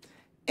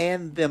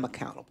and them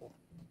accountable.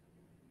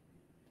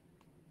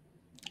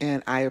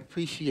 And I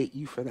appreciate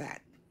you for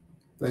that.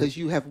 Because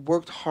you have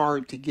worked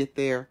hard to get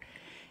there.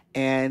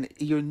 And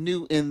you're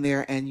new in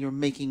there and you're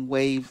making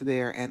waves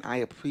there. And I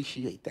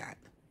appreciate that.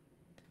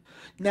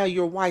 Now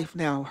your wife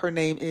now, her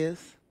name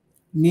is?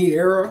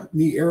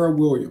 Niera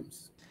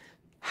Williams.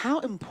 How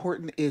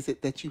important is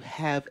it that you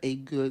have a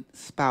good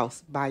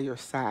spouse by your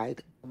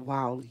side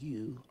while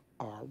you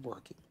are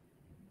working?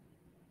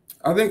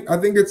 I think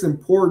it's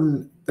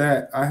important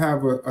that I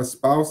have a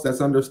spouse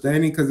that's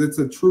understanding because it's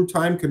a true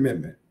time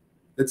commitment.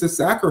 It's a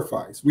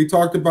sacrifice. We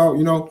talked about,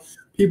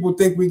 people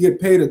think we get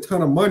paid a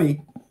ton of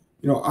money.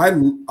 I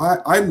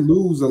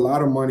lose a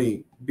lot of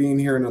money being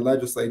here in the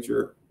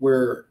legislature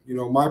where,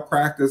 my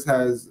practice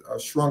has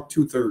shrunk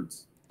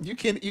 2/3.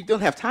 You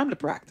don't have time to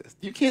practice.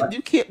 You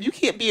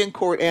can't be in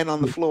court and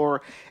on the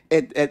floor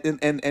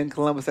in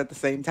Columbus at the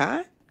same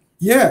time.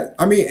 Yeah,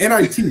 and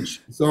I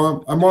teach.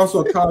 So I'm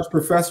also a college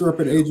professor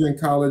up at Adrian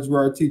College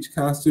where I teach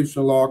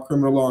constitutional law,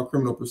 and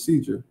criminal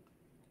procedure.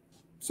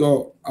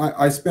 So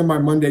I spend my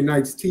Monday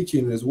nights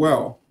teaching as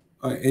well.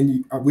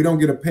 And we don't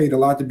get paid a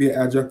lot to be an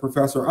adjunct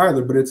professor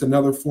either, but it's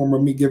another form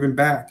of me giving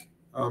back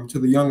to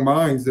the young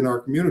minds in our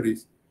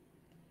communities.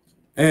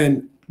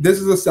 And this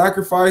is a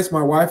sacrifice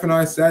my wife and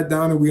I sat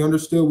down and we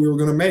understood we were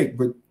going to make.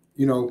 But,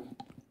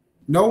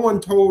 no one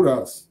told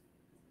us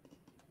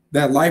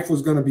that life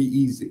was going to be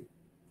easy.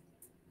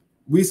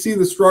 We see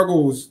the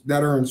struggles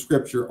that are in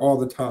scripture all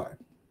the time,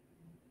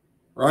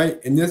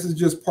 right? And this is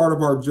just part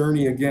of our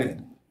journey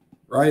again,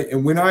 right?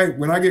 And when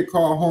I get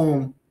called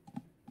home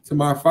to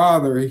my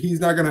father, he's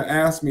not going to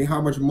ask me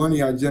how much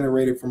money I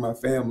generated for my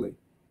family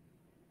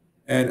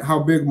and how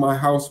big my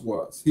house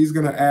was. He's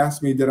going to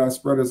ask me, did I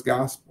spread his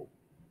gospel?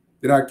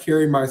 Did I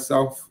carry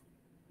myself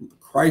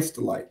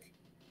Christ-like,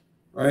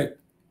 right?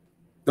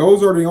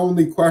 Those are the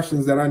only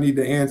questions that I need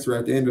to answer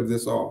at the end of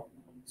this all.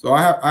 So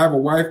I have a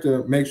wife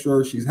to make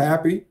sure she's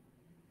happy,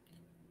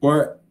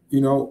 but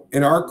in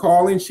our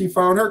calling, she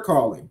found her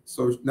calling.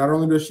 So not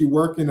only does she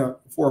work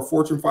for a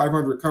Fortune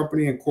 500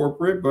 company in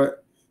corporate,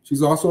 but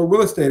she's also a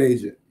real estate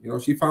agent.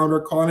 She found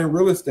her calling in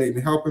real estate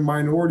and helping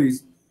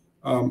minorities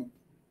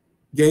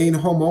gain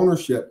home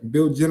ownership and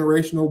build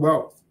generational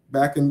wealth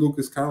back in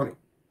Lucas County.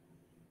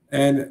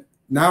 And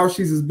now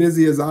she's as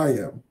busy as I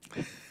am.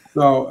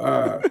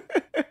 So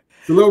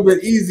it's a little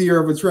bit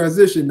easier of a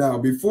transition now.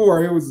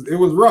 Before it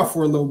was rough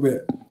for a little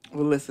bit.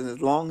 Well, listen,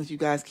 as long as you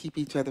guys keep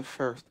each other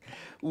first,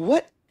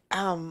 what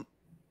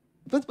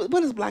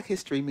does Black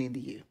history mean to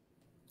you?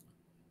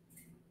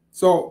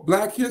 So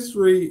Black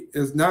history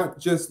is not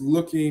just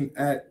looking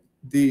at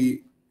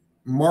the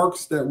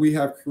marks that we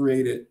have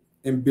created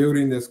in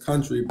building this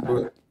country,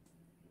 but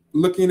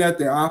looking at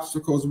the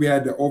obstacles we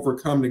had to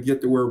overcome to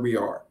get to where we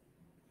are.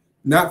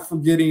 Not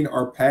forgetting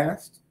our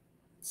past,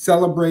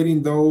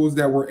 celebrating those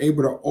that were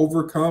able to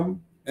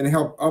overcome and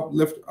help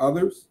uplift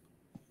others,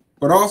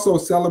 but also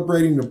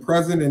celebrating the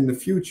present and the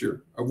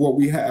future of what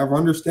we have,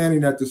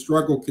 understanding that the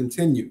struggle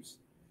continues,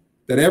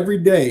 that every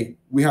day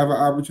we have an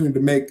opportunity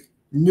to make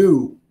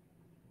new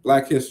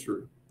Black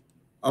history.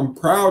 I'm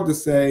proud to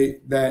say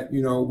that,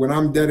 when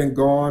I'm dead and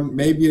gone,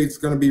 maybe it's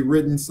going to be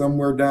written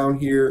somewhere down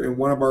here in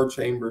one of our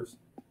chambers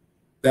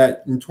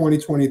that in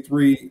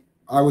 2023,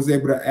 I was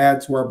able to add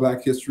to our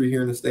Black history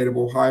here in the state of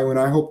Ohio, and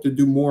I hope to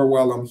do more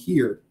while I'm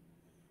here.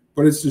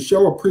 But it's to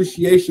show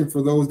appreciation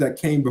for those that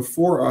came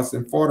before us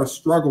and fought a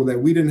struggle that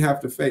we didn't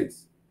have to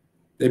face.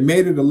 They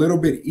made it a little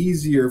bit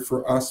easier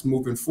for us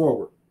moving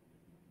forward.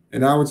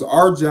 And now it's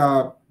our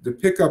job to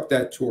pick up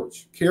that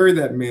torch, carry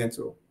that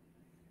mantle,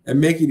 and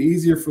make it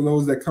easier for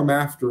those that come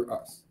after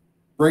us.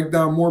 Break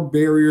down more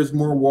barriers,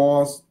 more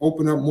walls,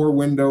 open up more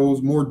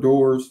windows, more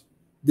doors,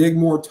 dig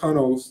more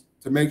tunnels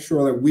to make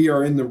sure that we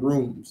are in the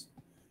rooms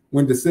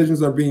when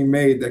decisions are being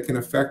made that can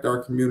affect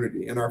our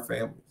community and our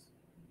families.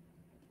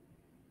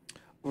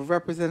 Well,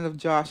 Representative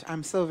Josh,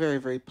 I'm so very,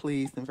 very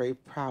pleased and very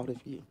proud of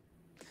you.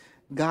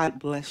 God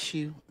bless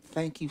you.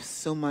 Thank you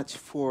so much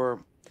for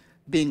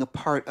being a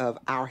part of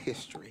our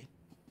history.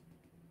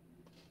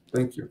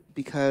 Thank you.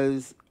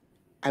 Because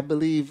I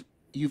believe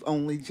you've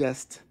only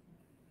just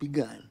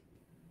begun.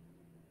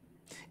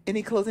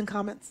 Any closing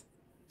comments?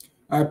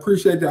 I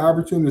appreciate the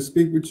opportunity to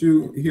speak with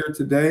you here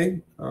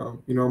today.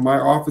 My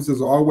office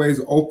is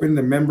always open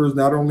to members,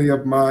 not only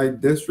of my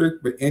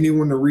district, but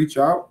anyone to reach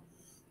out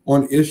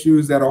on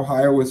issues that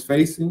Ohio is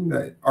facing,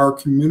 that our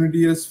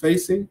community is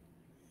facing.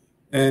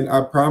 And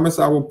I promise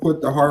I will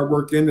put the hard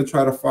work in to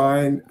try to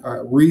find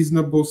a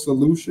reasonable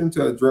solution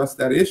to address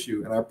that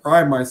issue. And I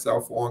pride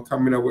myself on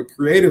coming up with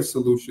creative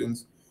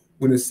solutions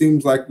when it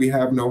seems like we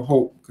have no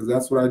hope, because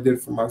that's what I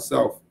did for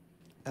myself.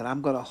 And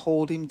I'm going to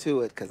hold him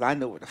to it because I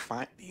know where to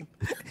find him.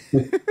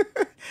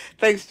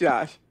 Thanks,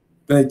 Josh.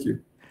 Thank you.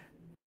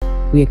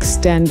 We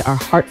extend our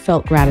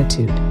heartfelt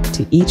gratitude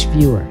to each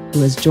viewer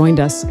who has joined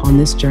us on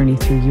this journey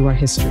through your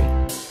history.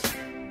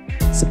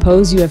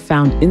 Suppose you have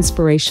found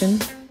inspiration,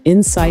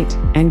 insight,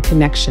 and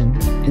connection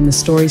in the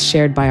stories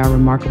shared by our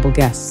remarkable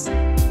guests.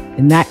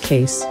 In that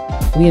case,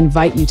 we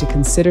invite you to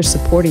consider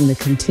supporting the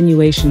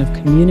continuation of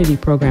community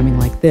programming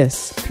like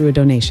this through a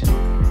donation.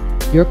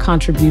 Your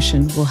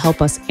contribution will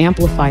help us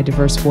amplify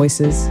diverse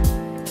voices,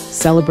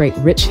 celebrate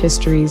rich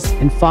histories,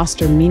 and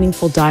foster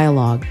meaningful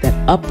dialogue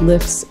that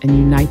uplifts and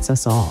unites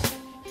us all.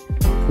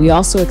 We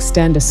also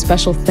extend a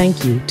special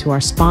thank you to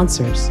our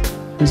sponsors,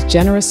 whose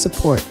generous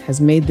support has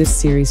made this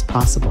series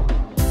possible.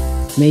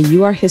 May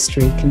Your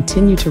History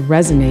continue to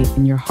resonate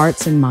in your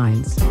hearts and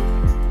minds,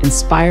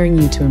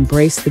 inspiring you to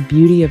embrace the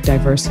beauty of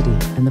diversity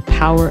and the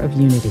power of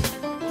unity.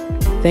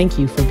 Thank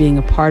you for being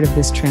a part of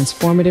this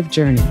transformative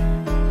journey,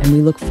 and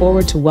we look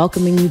forward to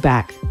welcoming you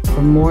back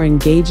for more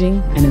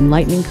engaging and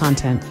enlightening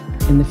content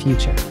in the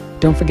future.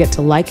 Don't forget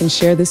to like and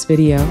share this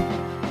video,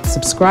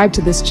 subscribe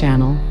to this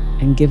channel,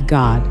 and give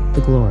God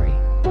the glory.